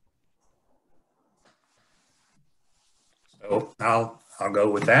quickly? So I'll go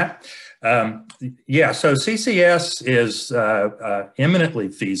with that. Yeah, so CCS is eminently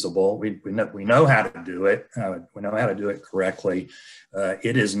feasible. We know how to do it. We know how to do it correctly.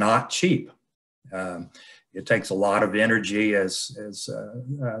 It is not cheap. It takes a lot of energy, as has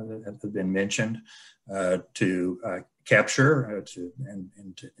been mentioned, to capture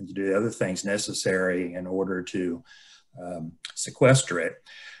and to do other things necessary in order to sequester it.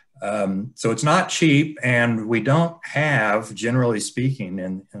 So it's not cheap, and we don't have, generally speaking,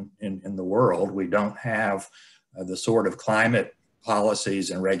 in the world, we don't have the sort of climate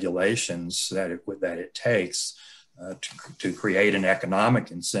policies and regulations that it takes to create an economic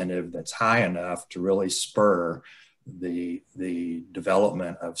incentive that's high enough to really spur the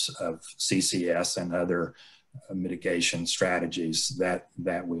development of CCS and other mitigation strategies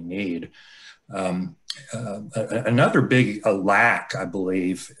that we need. Another big lack, I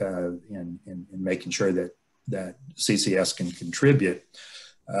believe, in making sure that CCS can contribute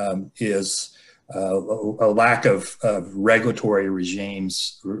is a lack of regulatory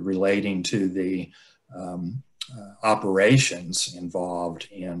regimes relating to the operations involved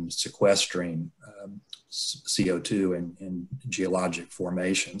in sequestering CO2 in geologic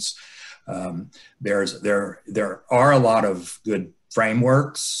formations. There are a lot of good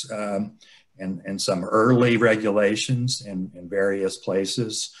frameworks and some early regulations in various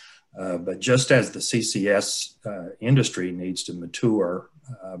places, But just as the CCS industry needs to mature,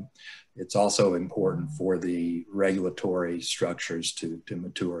 it's also important for the regulatory structures to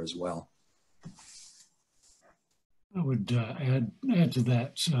mature as well. I would add to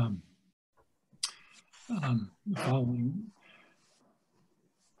that the following.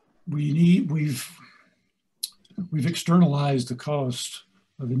 We've externalized the cost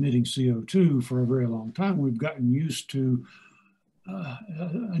of emitting CO2 for a very long time. We've gotten used to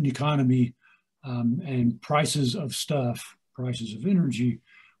an economy and prices of stuff, prices of energy,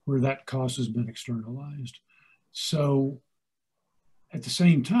 where that cost has been externalized. So at the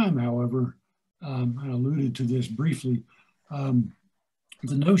same time, however, I alluded to this briefly, the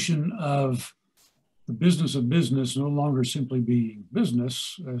notion of the business of business no longer simply being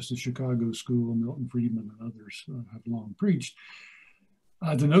business, as the Chicago School, Milton Friedman and others have long preached.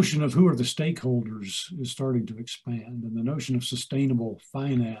 The notion of who are the stakeholders is starting to expand, and the notion of sustainable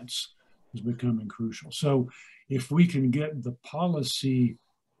finance is becoming crucial. So if we can get the policy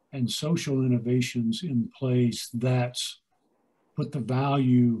and social innovations in place that put the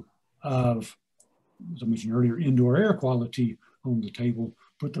value of, as I mentioned earlier, indoor air quality on the table,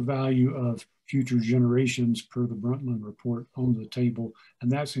 put the value of future generations per the Brundtland report on the table,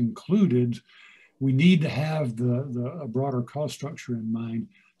 and that's included. We need to have a broader cost structure in mind.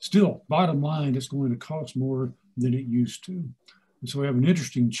 Still, bottom line, it's going to cost more than it used to. And so we have an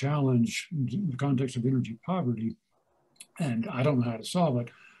interesting challenge in the context of energy poverty, and I don't know how to solve it,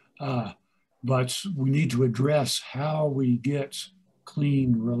 but we need to address how we get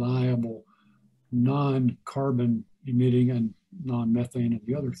clean, reliable, non-carbon emitting and non-methane and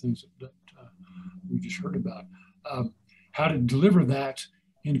the other things that we just heard about. How to deliver that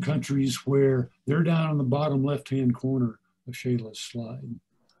in countries where they're down on the bottom left-hand corner of Shayla's slide.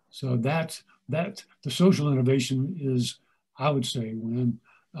 So that the social innovation is, I would say,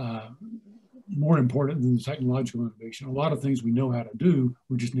 more important than the technological innovation. A lot of things we know how to do,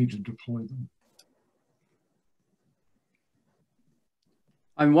 we just need to deploy them.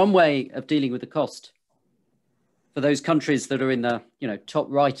 And one way of dealing with the cost for those countries that are in the top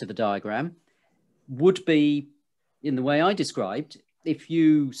right of the diagram would be, in the way I described, if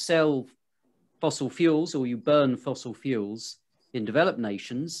you sell fossil fuels or you burn fossil fuels in developed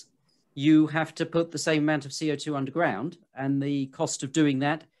nations, you have to put the same amount of CO2 underground, and the cost of doing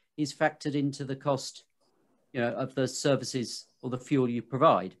that is factored into the cost, of the services or the fuel you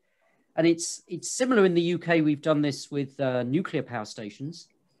provide. And it's similar in the UK. We've done this with nuclear power stations,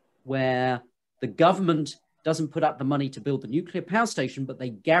 where the government doesn't put up the money to build the nuclear power station, but they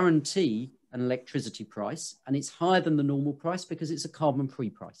guarantee an electricity price, and it's higher than the normal price because it's a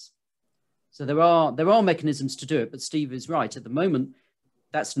carbon-free price. So there are mechanisms to do it, but Steve is right. At the moment,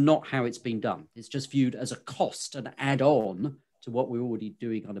 that's not how it's been done. It's just viewed as a cost, an add-on to what we're already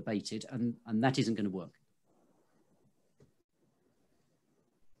doing unabated, and that isn't going to work.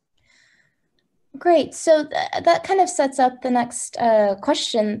 Great. So that kind of sets up the next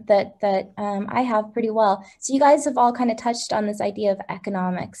question that I have pretty well. So you guys have all kind of touched on this idea of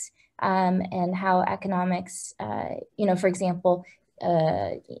economics and how economics, for example,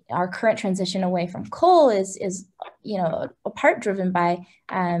 our current transition away from coal is a part driven by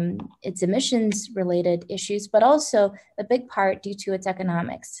its emissions related issues, but also a big part due to its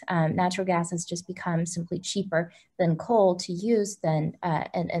economics. Natural gas has just become simply cheaper than coal to use, and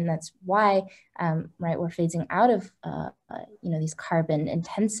that's why we're phasing out of these carbon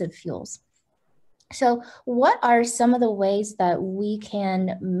intensive fuels. So what are some of the ways that we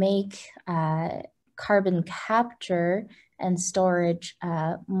can make carbon capture and storage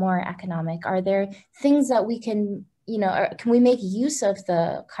more economic? Are there things that we can, can we make use of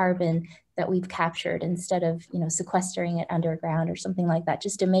the carbon that we've captured instead of, sequestering it underground or something like that,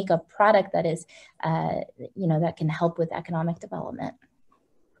 just to make a product that is, that can help with economic development?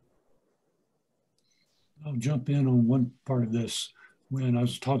 I'll jump in on one part of this when I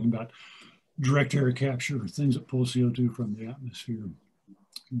was talking about direct air capture, things that pull CO2 from the atmosphere.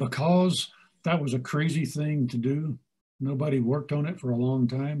 Because that was a crazy thing to do, nobody worked on it for a long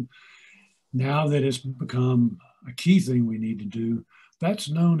time. Now that it's become a key thing we need to do, that's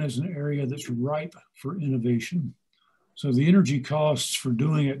known as an area that's ripe for innovation. So the energy costs for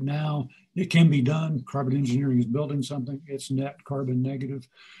doing it now, it can be done. Carbon engineering is building something, it's net carbon negative.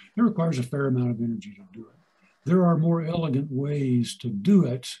 It requires a fair amount of energy to do it. There are more elegant ways to do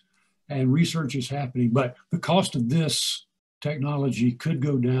it, and research is happening, but the cost of this technology could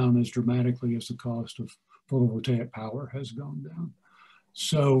go down as dramatically as the cost of photovoltaic power has gone down.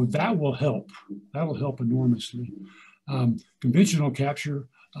 So that will help. That'll help enormously. Conventional capture,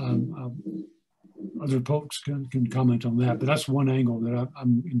 other folks can comment on that, but that's one angle that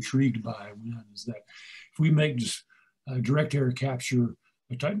I'm intrigued by, is that if we make just direct air capture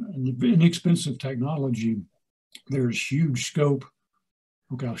an inexpensive technology, there's huge scope.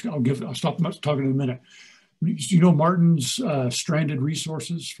 Okay, I'll stop talking in a minute. You know Martin's stranded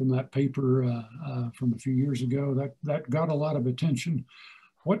resources from that paper from a few years ago, that got a lot of attention.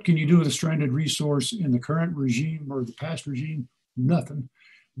 What can you do with a stranded resource in the current regime or the past regime? Nothing.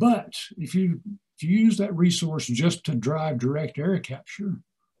 But if you use that resource just to drive direct air capture,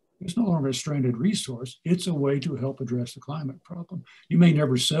 it's no longer a stranded resource. It's a way to help address the climate problem. You may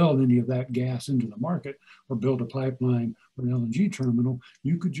never sell any of that gas into the market or build a pipeline or an LNG terminal.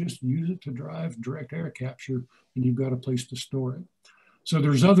 You could just use it to drive direct air capture, and you've got a place to store it. So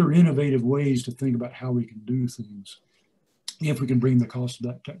there's other innovative ways to think about how we can do things if we can bring the cost of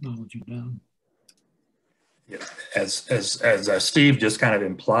that technology down. Yeah. As Steve just kind of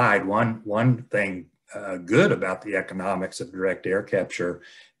implied, one thing good about the economics of direct air capture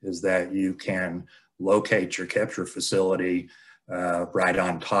is that you can locate your capture facility right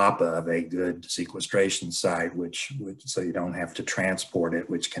on top of a good sequestration site, which so you don't have to transport it,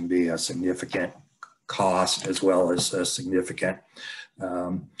 which can be a significant cost as well as a significant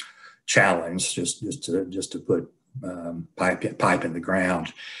challenge just to put pipe in the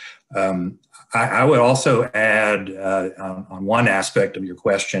ground. I would also add on one aspect of your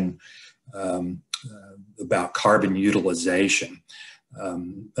question about carbon utilization.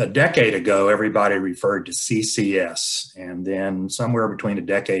 A decade ago, everybody referred to CCS, and then somewhere between a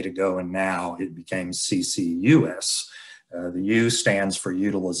decade ago and now, it became CCUS. The U stands for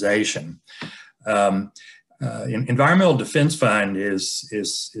utilization. Environmental Defense Fund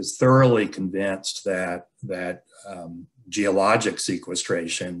is thoroughly convinced that geologic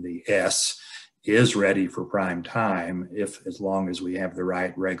sequestration, the S, is ready for prime time as long as we have the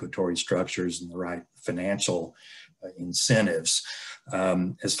right regulatory structures and the right financial incentives.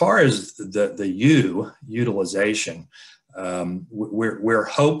 As far as the utilization, we're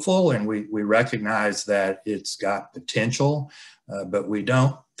hopeful, and we recognize that it's got potential, but we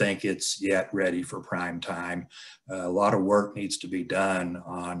don't think it's yet ready for prime time. A lot of work needs to be done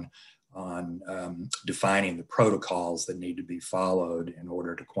on defining the protocols that need to be followed in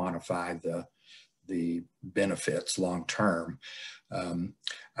order to quantify the benefits long term. And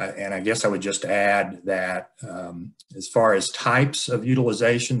I guess I would just add that as far as types of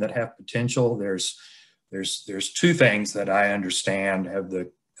utilization that have potential, there's two things that I understand have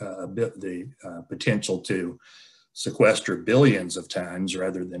the potential to sequester billions of tons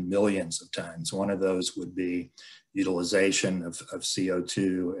rather than millions of tons. One of those would be utilization of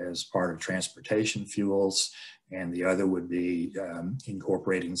CO2 as part of transportation fuels, and the other would be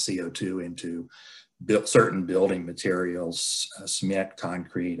incorporating CO2 into certain building materials, cement,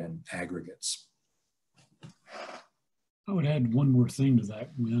 concrete, and aggregates. I would add one more thing to that,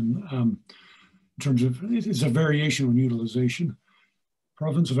 Wynn. In terms of, it's a variation on utilization.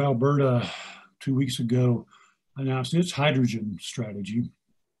 Province of Alberta 2 weeks ago announced its hydrogen strategy.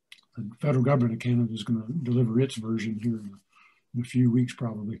 The federal government of Canada is going to deliver its version here in a few weeks,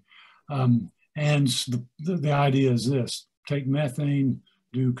 probably. And the idea is this: take methane,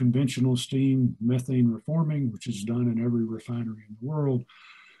 do conventional steam methane reforming, which is done in every refinery in the world,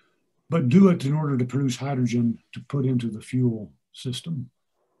 but do it in order to produce hydrogen to put into the fuel system,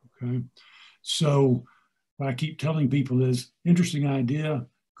 okay? So what I keep telling people is, interesting idea,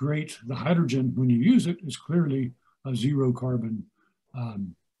 great. The hydrogen, when you use it, is clearly a zero carbon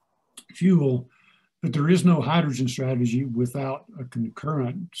fuel, but there is no hydrogen strategy without a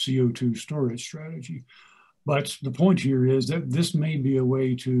concurrent CO2 storage strategy. But the point here is that this may be a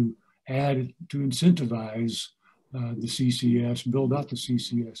way to add, to incentivize the CCS, build out the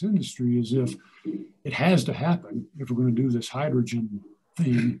CCS industry, as if it has to happen if we're going to do this hydrogen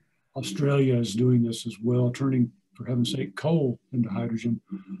thing. Australia is doing this as well, turning, for heaven's sake, coal into hydrogen,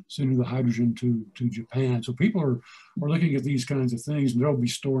 sending the hydrogen to Japan. So people are looking at these kinds of things, and they'll be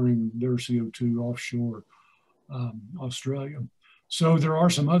storing their CO2 offshore Australia. So there are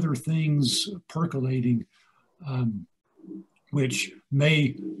some other things percolating, which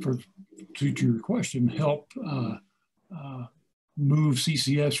may, to your question, help move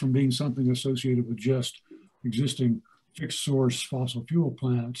CCS from being something associated with just existing fixed source fossil fuel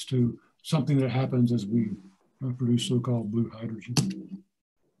plants to something that happens as we produce so-called blue hydrogen.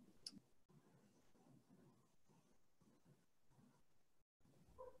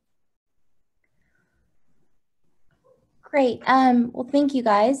 Great. Well, thank you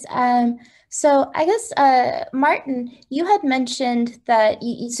guys. So I guess, Martin, you had mentioned that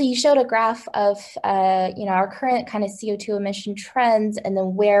so you showed a graph of, our current kind of CO2 emission trends and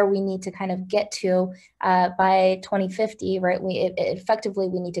then where we need to kind of get to by 2050, right? Effectively,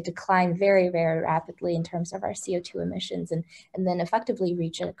 we need to decline very, very rapidly in terms of our CO2 emissions and then effectively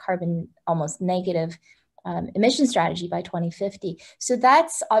reach a carbon almost negative emission strategy by 2050. So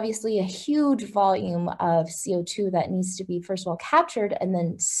that's obviously a huge volume of CO2 that needs to be, first of all, captured and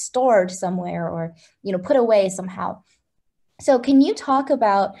then stored somewhere or, put away somehow. So can you talk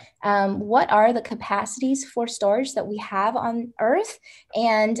about what are the capacities for storage that we have on Earth,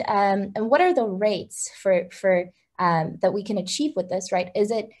 and what are the rates for that we can achieve with this, right?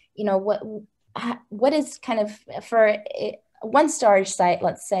 Is it, what is kind of for one storage site,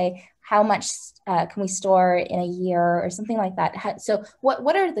 let's say, how much can we store in a year or something like that? So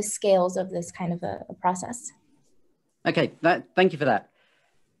what are the scales of this kind of a process? Okay, thank you for that.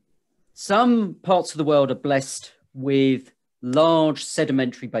 Some parts of the world are blessed with large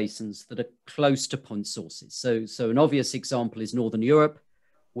sedimentary basins that are close to point sources. So an obvious example is Northern Europe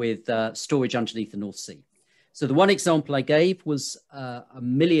with storage underneath the North Sea. So the one example I gave was 1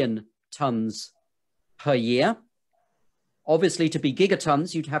 million tons per year. Obviously, to be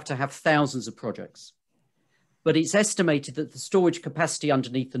gigatons, you'd have to have thousands of projects. But it's estimated that the storage capacity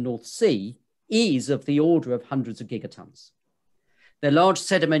underneath the North Sea is of the order of hundreds of gigatons. There are large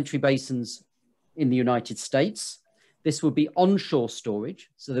sedimentary basins in the United States. This would be onshore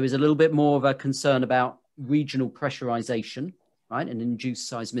storage. So there is a little bit more of a concern about regional pressurization, right, and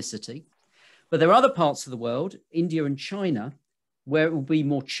induced seismicity. But there are other parts of the world, India and China, where it will be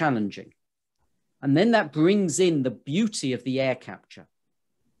more challenging. And then that brings in the beauty of the air capture,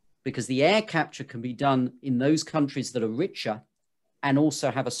 because the air capture can be done in those countries that are richer and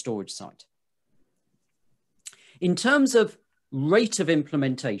also have a storage site. In terms of rate of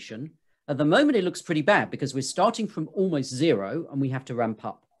implementation, at the moment it looks pretty bad because we're starting from almost zero and we have to ramp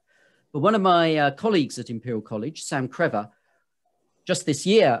up. But one of my colleagues at Imperial College, Sam Crever, just this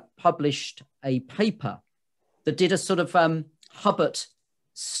year published a paper that did a sort of Hubbard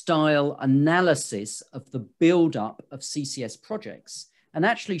style analysis of the buildup of CCS projects, and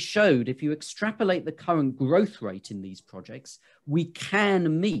actually showed if you extrapolate the current growth rate in these projects, we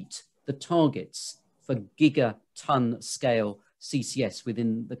can meet the targets for gigaton scale CCS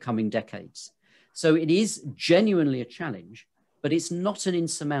within the coming decades. So it is genuinely a challenge, but it's not an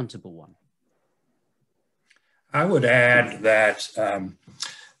insurmountable one. I would add that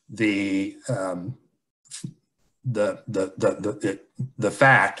the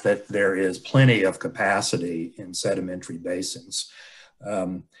fact that there is plenty of capacity in sedimentary basins,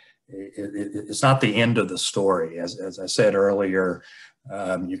 it's not the end of the story. As I said earlier,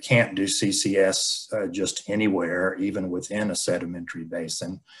 you can't do CCS just anywhere, even within a sedimentary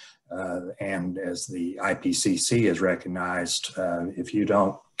basin. And as the IPCC has recognized, if you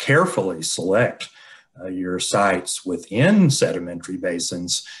don't carefully select your sites within sedimentary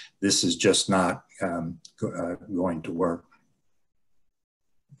basins, this is just not going to work.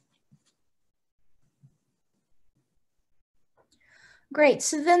 Great.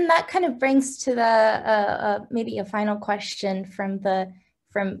 So then that kind of brings to the maybe a final question from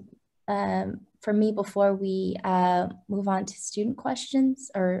me before we move on to student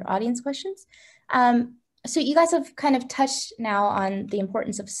questions or audience questions. So you guys have kind of touched now on the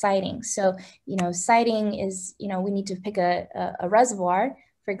importance of siting. So, siting is, we need to pick a reservoir,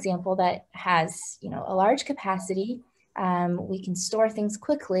 for example, that has, a large capacity. We can store things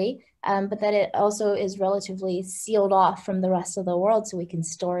quickly, but that it also is relatively sealed off from the rest of the world so we can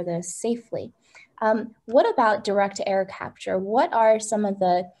store this safely. What about direct air capture? What are some of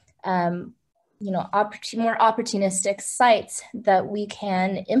the more opportunistic sites that we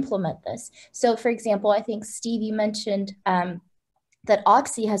can implement this? So for example, I think Steve, you mentioned that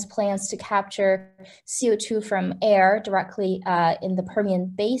Oxy has plans to capture CO2 from air directly in the Permian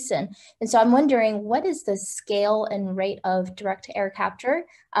Basin. And so I'm wondering, what is the scale and rate of direct air capture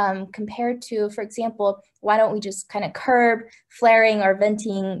compared to, for example, why don't we just kind of curb flaring or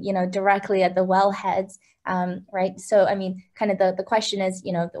venting, directly at the wellheads, right? So, I mean, kind of the question is,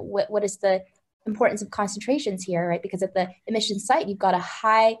 what is the importance of concentrations here, right? Because at the emission site, you've got a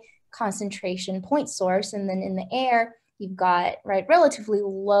high concentration point source, and then in the air, you've got, right, relatively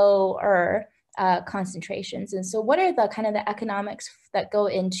lower concentrations. And so what are the kind of the economics that go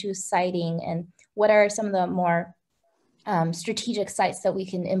into siting, and what are some of the more strategic sites that we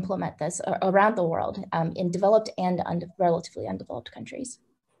can implement this around the world in developed and relatively undeveloped countries?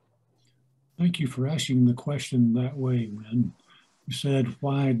 Thank you for asking the question that way, Lynn. You said,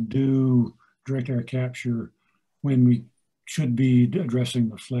 why do direct air capture when we should be addressing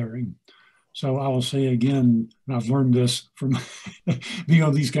the flaring. So I will say again, and I've learned this from being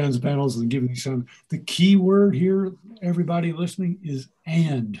on these kinds of panels and giving these some, the key word here, everybody listening, is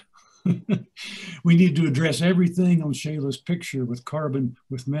and. We need to address everything on Shayla's picture with carbon,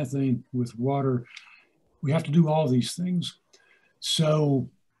 with methane, with water. We have to do all these things. So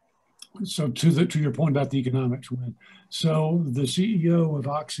to your point about the economics, Wynn. So the CEO of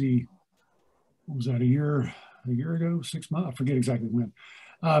Oxy, what was that, a year ago, 6 months, I forget exactly when,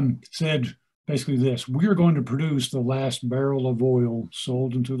 said basically this: we are going to produce the last barrel of oil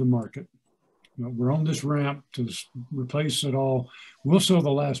sold into the market. You know, we're on this ramp to replace it all. We'll sell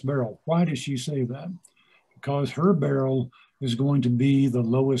the last barrel. Why does she say that? Because her barrel is going to be the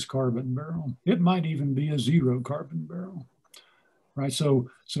lowest carbon barrel. It might even be a zero carbon barrel, right? So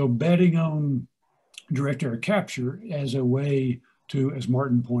betting on direct air capture as a way to, as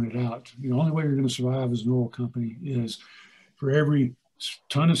Martin pointed out, the only way you're going to survive as an oil company is for every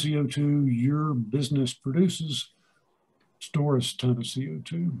ton of CO2 your business produces, store a ton of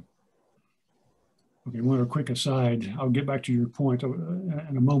CO2. Okay, one quick aside. I'll get back to your point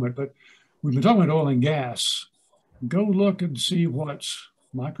in a moment, but we've been talking about oil and gas. Go look and see what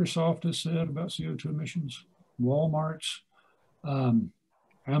Microsoft has said about CO2 emissions, Walmart's,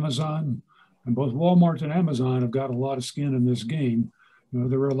 Amazon, and both Walmart and Amazon have got a lot of skin in this game. You know,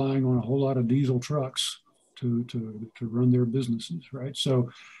 they're relying on a whole lot of diesel trucks to run their businesses, right?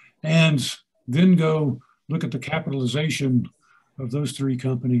 So, and then go look at the capitalization of those three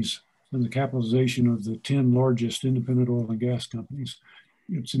companies and the capitalization of the 10 largest independent oil and gas companies.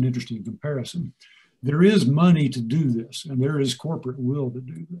 It's an interesting comparison. There is money to do this, and there is corporate will to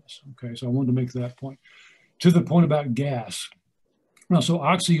do this. Okay, so I wanted to make that point. To the point about gas. Now, so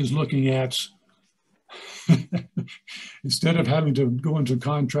Oxy is looking at, instead of having to go into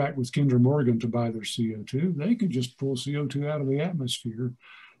contract with Kinder Morgan to buy their CO2, they could just pull CO2 out of the atmosphere.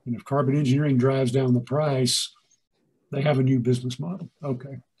 And if carbon engineering drives down the price, they have a new business model.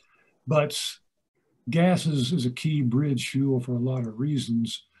 Okay. But gas is a key bridge fuel for a lot of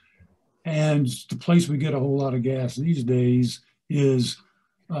reasons. And the place we get a whole lot of gas these days is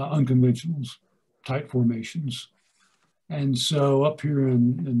unconventionals, tight formations. And so up here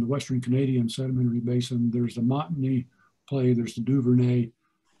in the Western Canadian Sedimentary Basin, there's the Montney play, there's the Duvernay,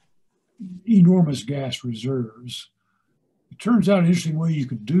 enormous gas reserves. It turns out an interesting way you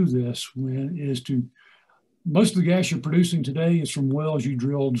could do this is to, most of the gas you're producing today is from wells you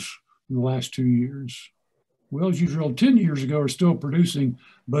drilled in the last 2 years. Wells you drilled 10 years ago are still producing,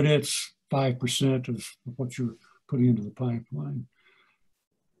 but it's 5% of what you're putting into the pipeline.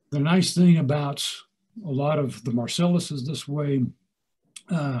 The nice thing about a lot of the Marcellus is this way.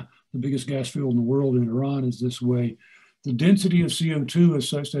 The biggest gas field in the world in Iran is this way. The density of CO2 is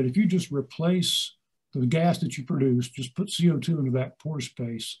such that if you just replace the gas that you produce, just put CO2 into that pore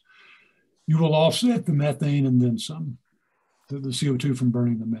space, you will offset the methane and then some, the CO2 from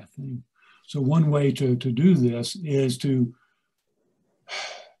burning the methane. So one way to do this is to,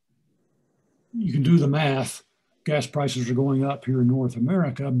 you can do the math. Gas prices are going up here in North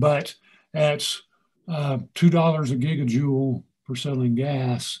America, but at $2 a gigajoule for selling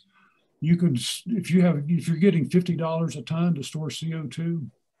gas, you could, if you're getting $50 a ton to store CO2,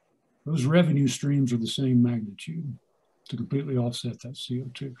 those revenue streams are the same magnitude to completely offset that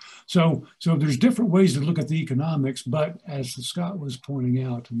CO2. So there's different ways to look at the economics, but as Scott was pointing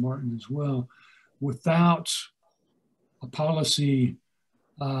out, and Martin as well, without a policy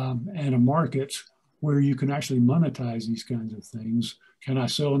and a market where you can actually monetize these kinds of things, can I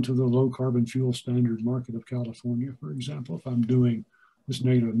sell into the low carbon fuel standard market of California, for example, if I'm doing this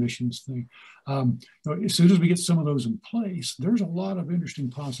negative emissions thing? As soon as we get some of those in place, there's a lot of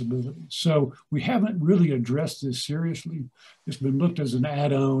interesting possibilities. So we haven't really addressed this seriously. It's been looked as an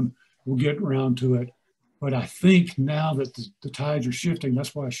add-on. We'll get around to it. But I think now that the tides are shifting,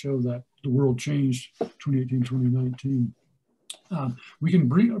 that's why I show that the world changed 2018, 2019. We can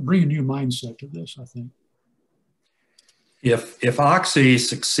bring a new mindset to this, I think. If Oxy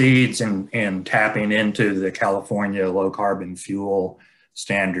succeeds in tapping into the California low carbon fuel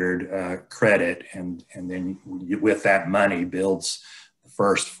standard credit, and then with that money builds the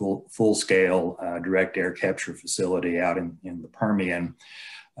first full scale direct air capture facility out in the Permian,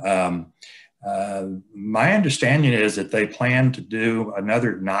 my understanding is that they plan to do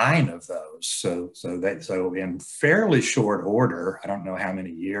another 9 of those. So in fairly short order, I don't know how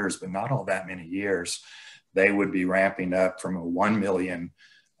many years, but not all that many years, they would be ramping up from a 1 million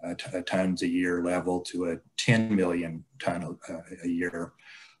tons a year level to a 10 million ton a year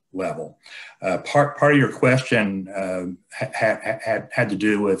level. Part of your question had to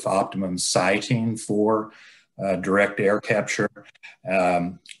do with optimum siting for direct air capture.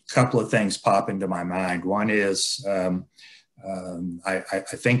 Couple of things pop into my mind. One is I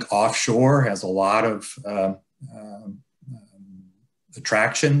think offshore has a lot of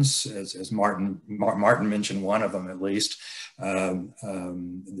attractions, as Martin mentioned one of them at least. The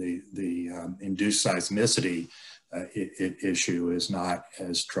induced seismicity issue is not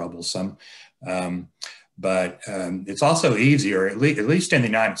as troublesome. But it's also easier, at least in the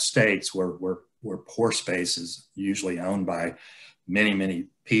United States, where pore space is usually owned by many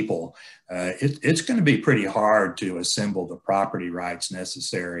people. It's going to be pretty hard to assemble the property rights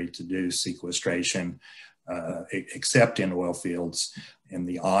necessary to do sequestration, except in oil fields in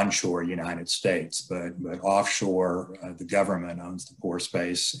the onshore United States. But offshore, the government owns the pore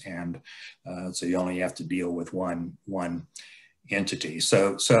space, and so you only have to deal with one entity.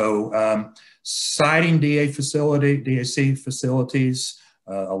 So siting DAC facilities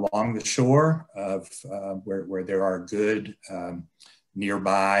along the shore of where there are good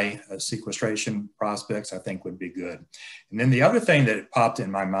nearby sequestration prospects, I think would be good. And then the other thing that popped in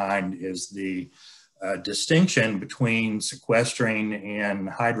my mind is the distinction between sequestering in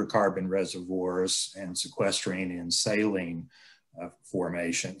hydrocarbon reservoirs and sequestering in saline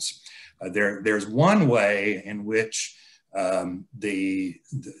formations. There's one way in which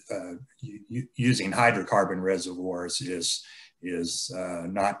using hydrocarbon reservoirs is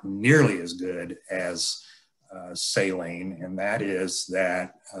not nearly as good as saline, and that is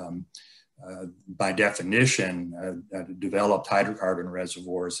that by definition, developed hydrocarbon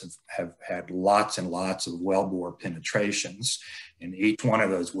reservoirs have had lots and lots of wellbore penetrations, and each one of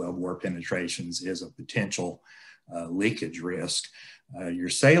those wellbore penetrations is a potential leakage risk. Your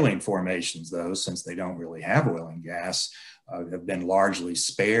saline formations, though, since they don't really have oil and gas, have been largely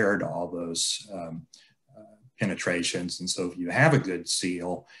spared all those penetrations. And so if you have a good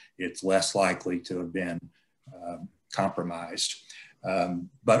seal, it's less likely to have been compromised.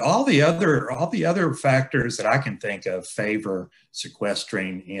 But all the other factors that I can think of favor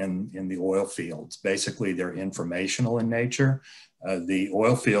sequestering in the oil fields. Basically, they're informational in nature. The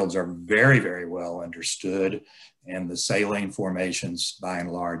oil fields are very well understood, and the saline formations, by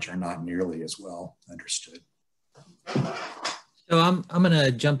and large, are not nearly as well understood. So I'm going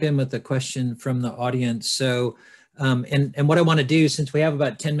to jump in with a question from the audience. So, and what I want to do, since we have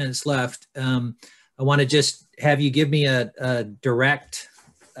about 10 minutes left, I want to just have you give me a direct,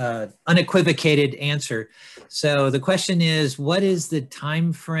 unequivocated answer. So the question is, what is the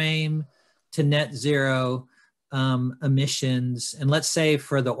time frame to net zero emissions? And let's say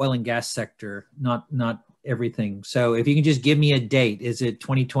for the oil and gas sector, not everything. So if you can just give me a date, is it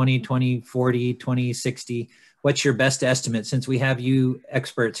 2020, 2040, 2060? What's your best estimate, since we have you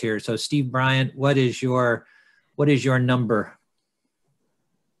experts here? So Steve Bryant, what is your number?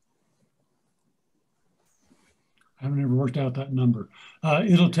 I haven't ever worked out that number.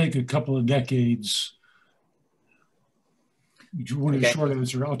 It'll take a couple of decades. You want a short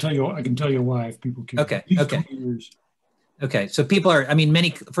answer? I'll tell you. I can tell you why if people care. Okay. Okay. Okay. So people are. I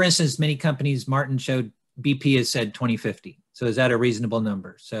mean, for instance, many companies. Martin showed BP has said 2050. So is that a reasonable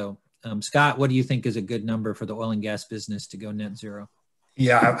number? So Scott, what do you think is a good number for the oil and gas business to go net zero?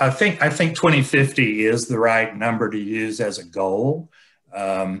 Yeah, I think 2050 is the right number to use as a goal.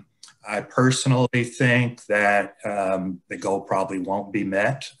 I personally think that the goal probably won't be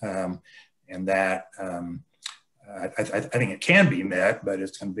met, and that I think it can be met, but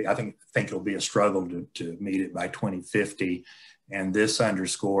it's going to be. I think it'll be a struggle to meet it by 2050, and this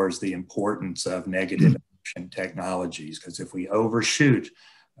underscores the importance of negative emission technologies, because if we overshoot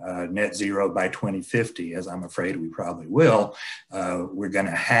net zero by 2050, as I'm afraid we probably will, we're going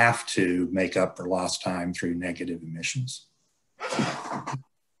to have to make up for lost time through negative emissions.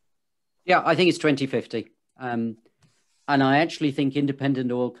 Yeah, I think it's 2050. And I actually think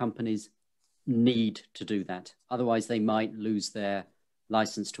independent oil companies need to do that. Otherwise, they might lose their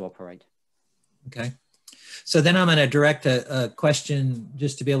license to operate. Okay. So then I'm going to direct a question,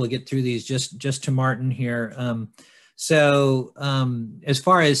 just to be able to get through these, just to Martin here. So as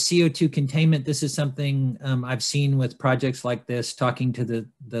far as CO2 containment, this is something I've seen with projects like this, talking to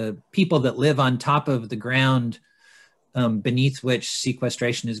the people that live on top of the ground beneath which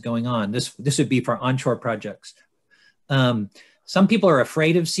sequestration is going on. This would be for onshore projects. Some people are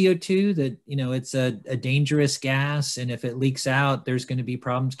afraid of CO2, that, you know, it's a dangerous gas, and if it leaks out, there's going to be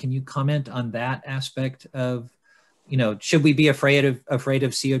problems. Can you comment on that aspect of, you know, should we be afraid of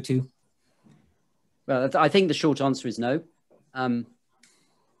CO2? Well, I think the short answer is no. You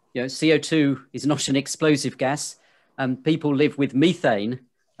know, CO2 is not an explosive gas. People live with methane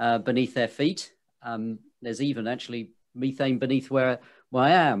beneath their feet. There's even actually methane beneath where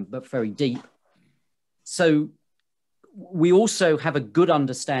I am, but very deep. So we also have a good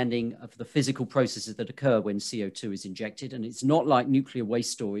understanding of the physical processes that occur when CO2 is injected. And it's not like nuclear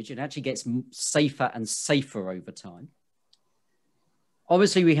waste storage. It actually gets safer and safer over time.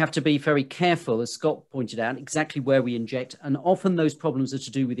 Obviously, we have to be very careful, as Scott pointed out, exactly where we inject. And often those problems are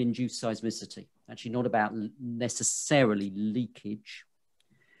to do with induced seismicity, actually not about necessarily leakage.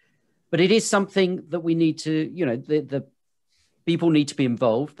 But it is something that we need to, you know, the people need to be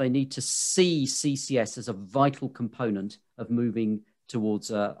involved. They need to see CCS as a vital component of moving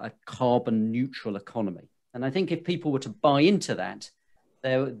towards a carbon neutral economy. And I think if people were to buy into that,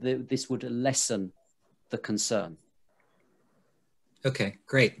 this would lessen the concern. Okay,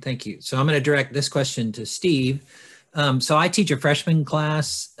 great. Thank you. So I'm going to direct this question to Steve. So I teach a freshman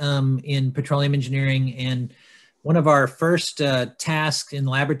class in petroleum engineering, and one of our first tasks in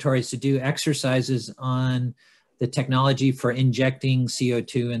the laboratory is to do exercises on the technology for injecting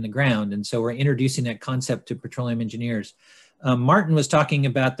CO2 in the ground. And so we're introducing that concept to petroleum engineers. Martin was talking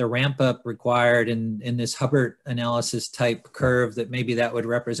about the ramp up required in this Hubbard analysis type curve, that maybe that would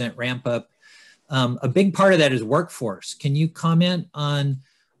represent ramp up. A big part of that is workforce. Can you comment on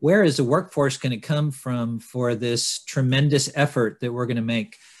where is the workforce going to come from for this tremendous effort that we're going to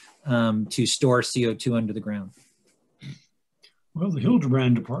make to store CO2 under the ground? Well, the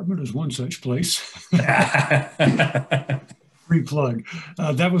Hildebrand department is one such place. Free plug.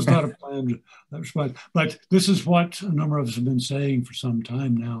 That was not a planned response, but this is what a number of us have been saying for some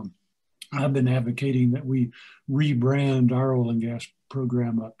time now. I've been advocating that we rebrand our oil and gas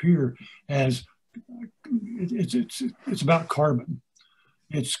program up here as it's about carbon.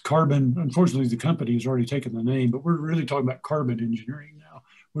 It's carbon. Unfortunately, the company has already taken the name, but we're really talking about carbon engineering now.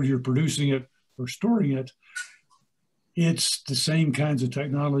 Whether you're producing it or storing it, it's the same kinds of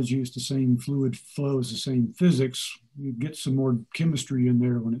technology. It's the same fluid flow. It's the same physics. You get some more chemistry in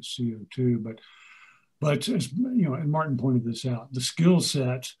there when it's CO2, but as you know, and Martin pointed this out, the skill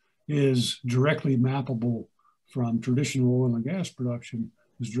set is directly mappable from traditional oil and gas production,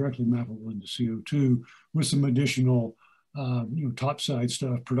 is directly mappable into CO2 with some additional, topside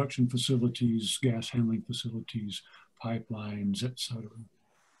stuff, production facilities, gas handling facilities, pipelines, et cetera.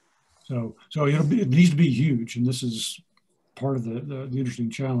 So it needs to be huge, and this is part of the interesting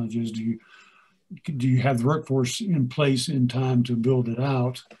challenge: is do you have the workforce in place in time to build it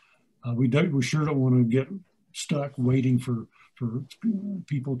out? We sure don't want to get stuck waiting for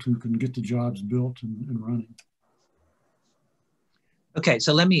people who can get the jobs built and running. Okay,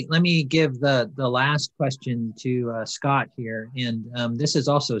 so let me give the last question to Scott here, and this is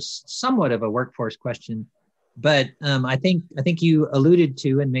also somewhat of a workforce question, but I think you alluded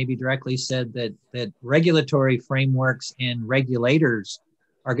to and maybe directly said that regulatory frameworks and regulators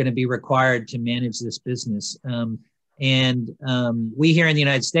are going to be required to manage this business, and we here in the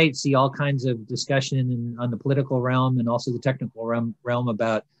United States see all kinds of discussion on the political realm and also the technical realm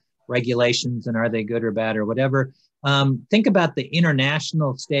about regulations and are they good or bad or whatever. Think about the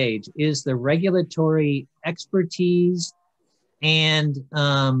international stage. Is the regulatory expertise and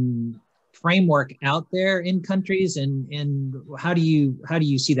framework out there in countries, and how do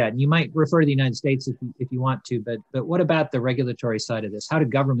you see that? And you might refer to the United States if you want to, but what about the regulatory side of this? How do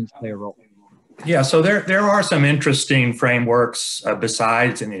governments play a role? Yeah, so there are some interesting frameworks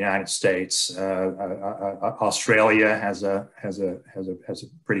besides in the United States. Australia has a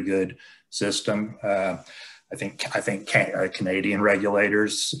pretty good system. I think Canadian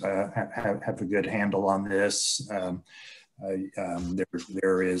regulators have a good handle on this.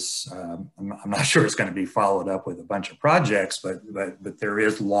 There is I'm not sure it's going to be followed up with a bunch of projects, but there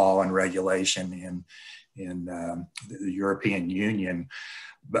is law and regulation in the European Union.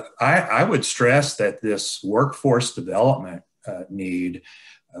 But I would stress that this workforce development need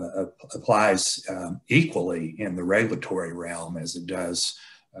applies equally in the regulatory realm as it does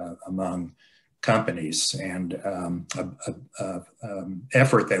among companies. And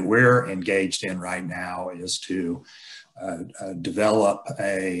effort that we're engaged in right now is to develop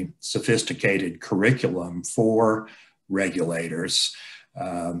a sophisticated curriculum for regulators.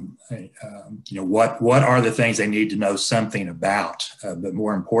 What are the things they need to know something about, but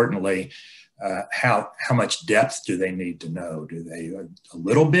more importantly, how much depth do they need to know? Do they a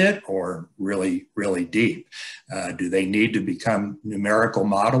little bit or really, really deep? Do they need to become numerical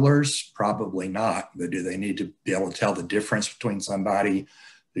modelers? Probably not, but do they need to be able to tell the difference between somebody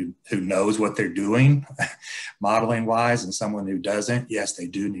who knows what they're doing modeling wise and someone who doesn't? Yes, they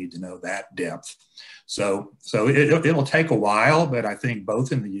do need to know that depth. So it'll take a while, but I think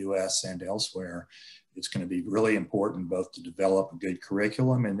both in the US and elsewhere, it's going to be really important both to develop a good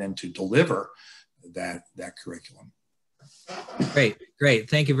curriculum and then to deliver that curriculum. Great.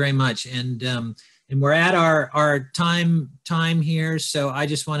 Thank you very much. And And we're at our time here, so I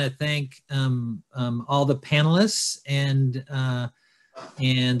just want to thank all the panelists and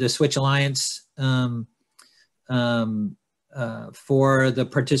the Switch Alliance for the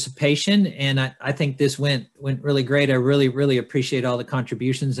participation. And I think this went really great. I really appreciate all the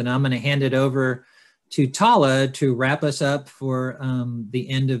contributions, and I'm going to hand it over to Tala to wrap us up for the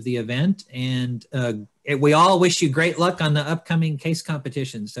end of the event. And we all wish you great luck on the upcoming case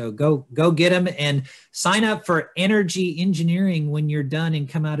competition. So go get them and sign up for energy engineering when you're done and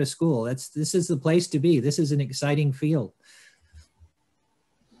come out of school. This is the place to be. This is an exciting field.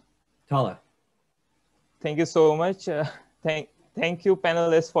 Tala. Thank you so much. Thank you,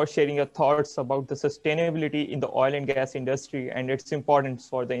 panelists, for sharing your thoughts about the sustainability in the oil and gas industry and its importance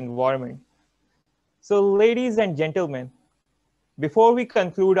for the environment. So, ladies and gentlemen, before we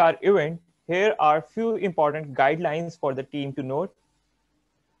conclude our event, here are a few important guidelines for the team to note.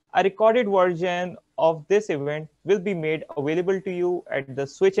 A recorded version of this event will be made available to you at the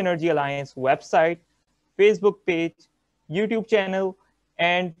Switch Energy Alliance website, Facebook page, YouTube channel,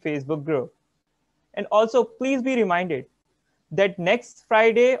 and Facebook group. And also, please be reminded that next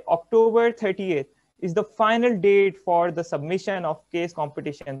Friday, October 30th, is the final date for the submission of case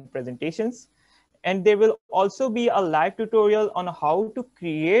competition presentations. And there will also be a live tutorial on how to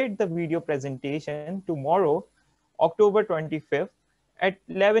create the video presentation tomorrow, October 25th at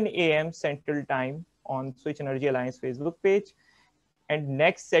 11 a.m. Central Time on Switch Energy Alliance Facebook page. And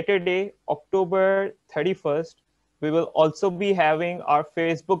next Saturday, October 31st, we will also be having our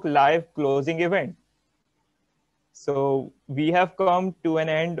Facebook Live closing event. So we have come to an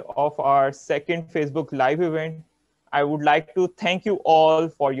end of our second Facebook Live event. I would like to thank you all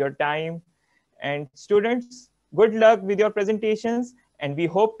for your time. And students, good luck with your presentations, and we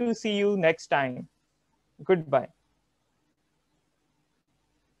hope to see you next time. Goodbye.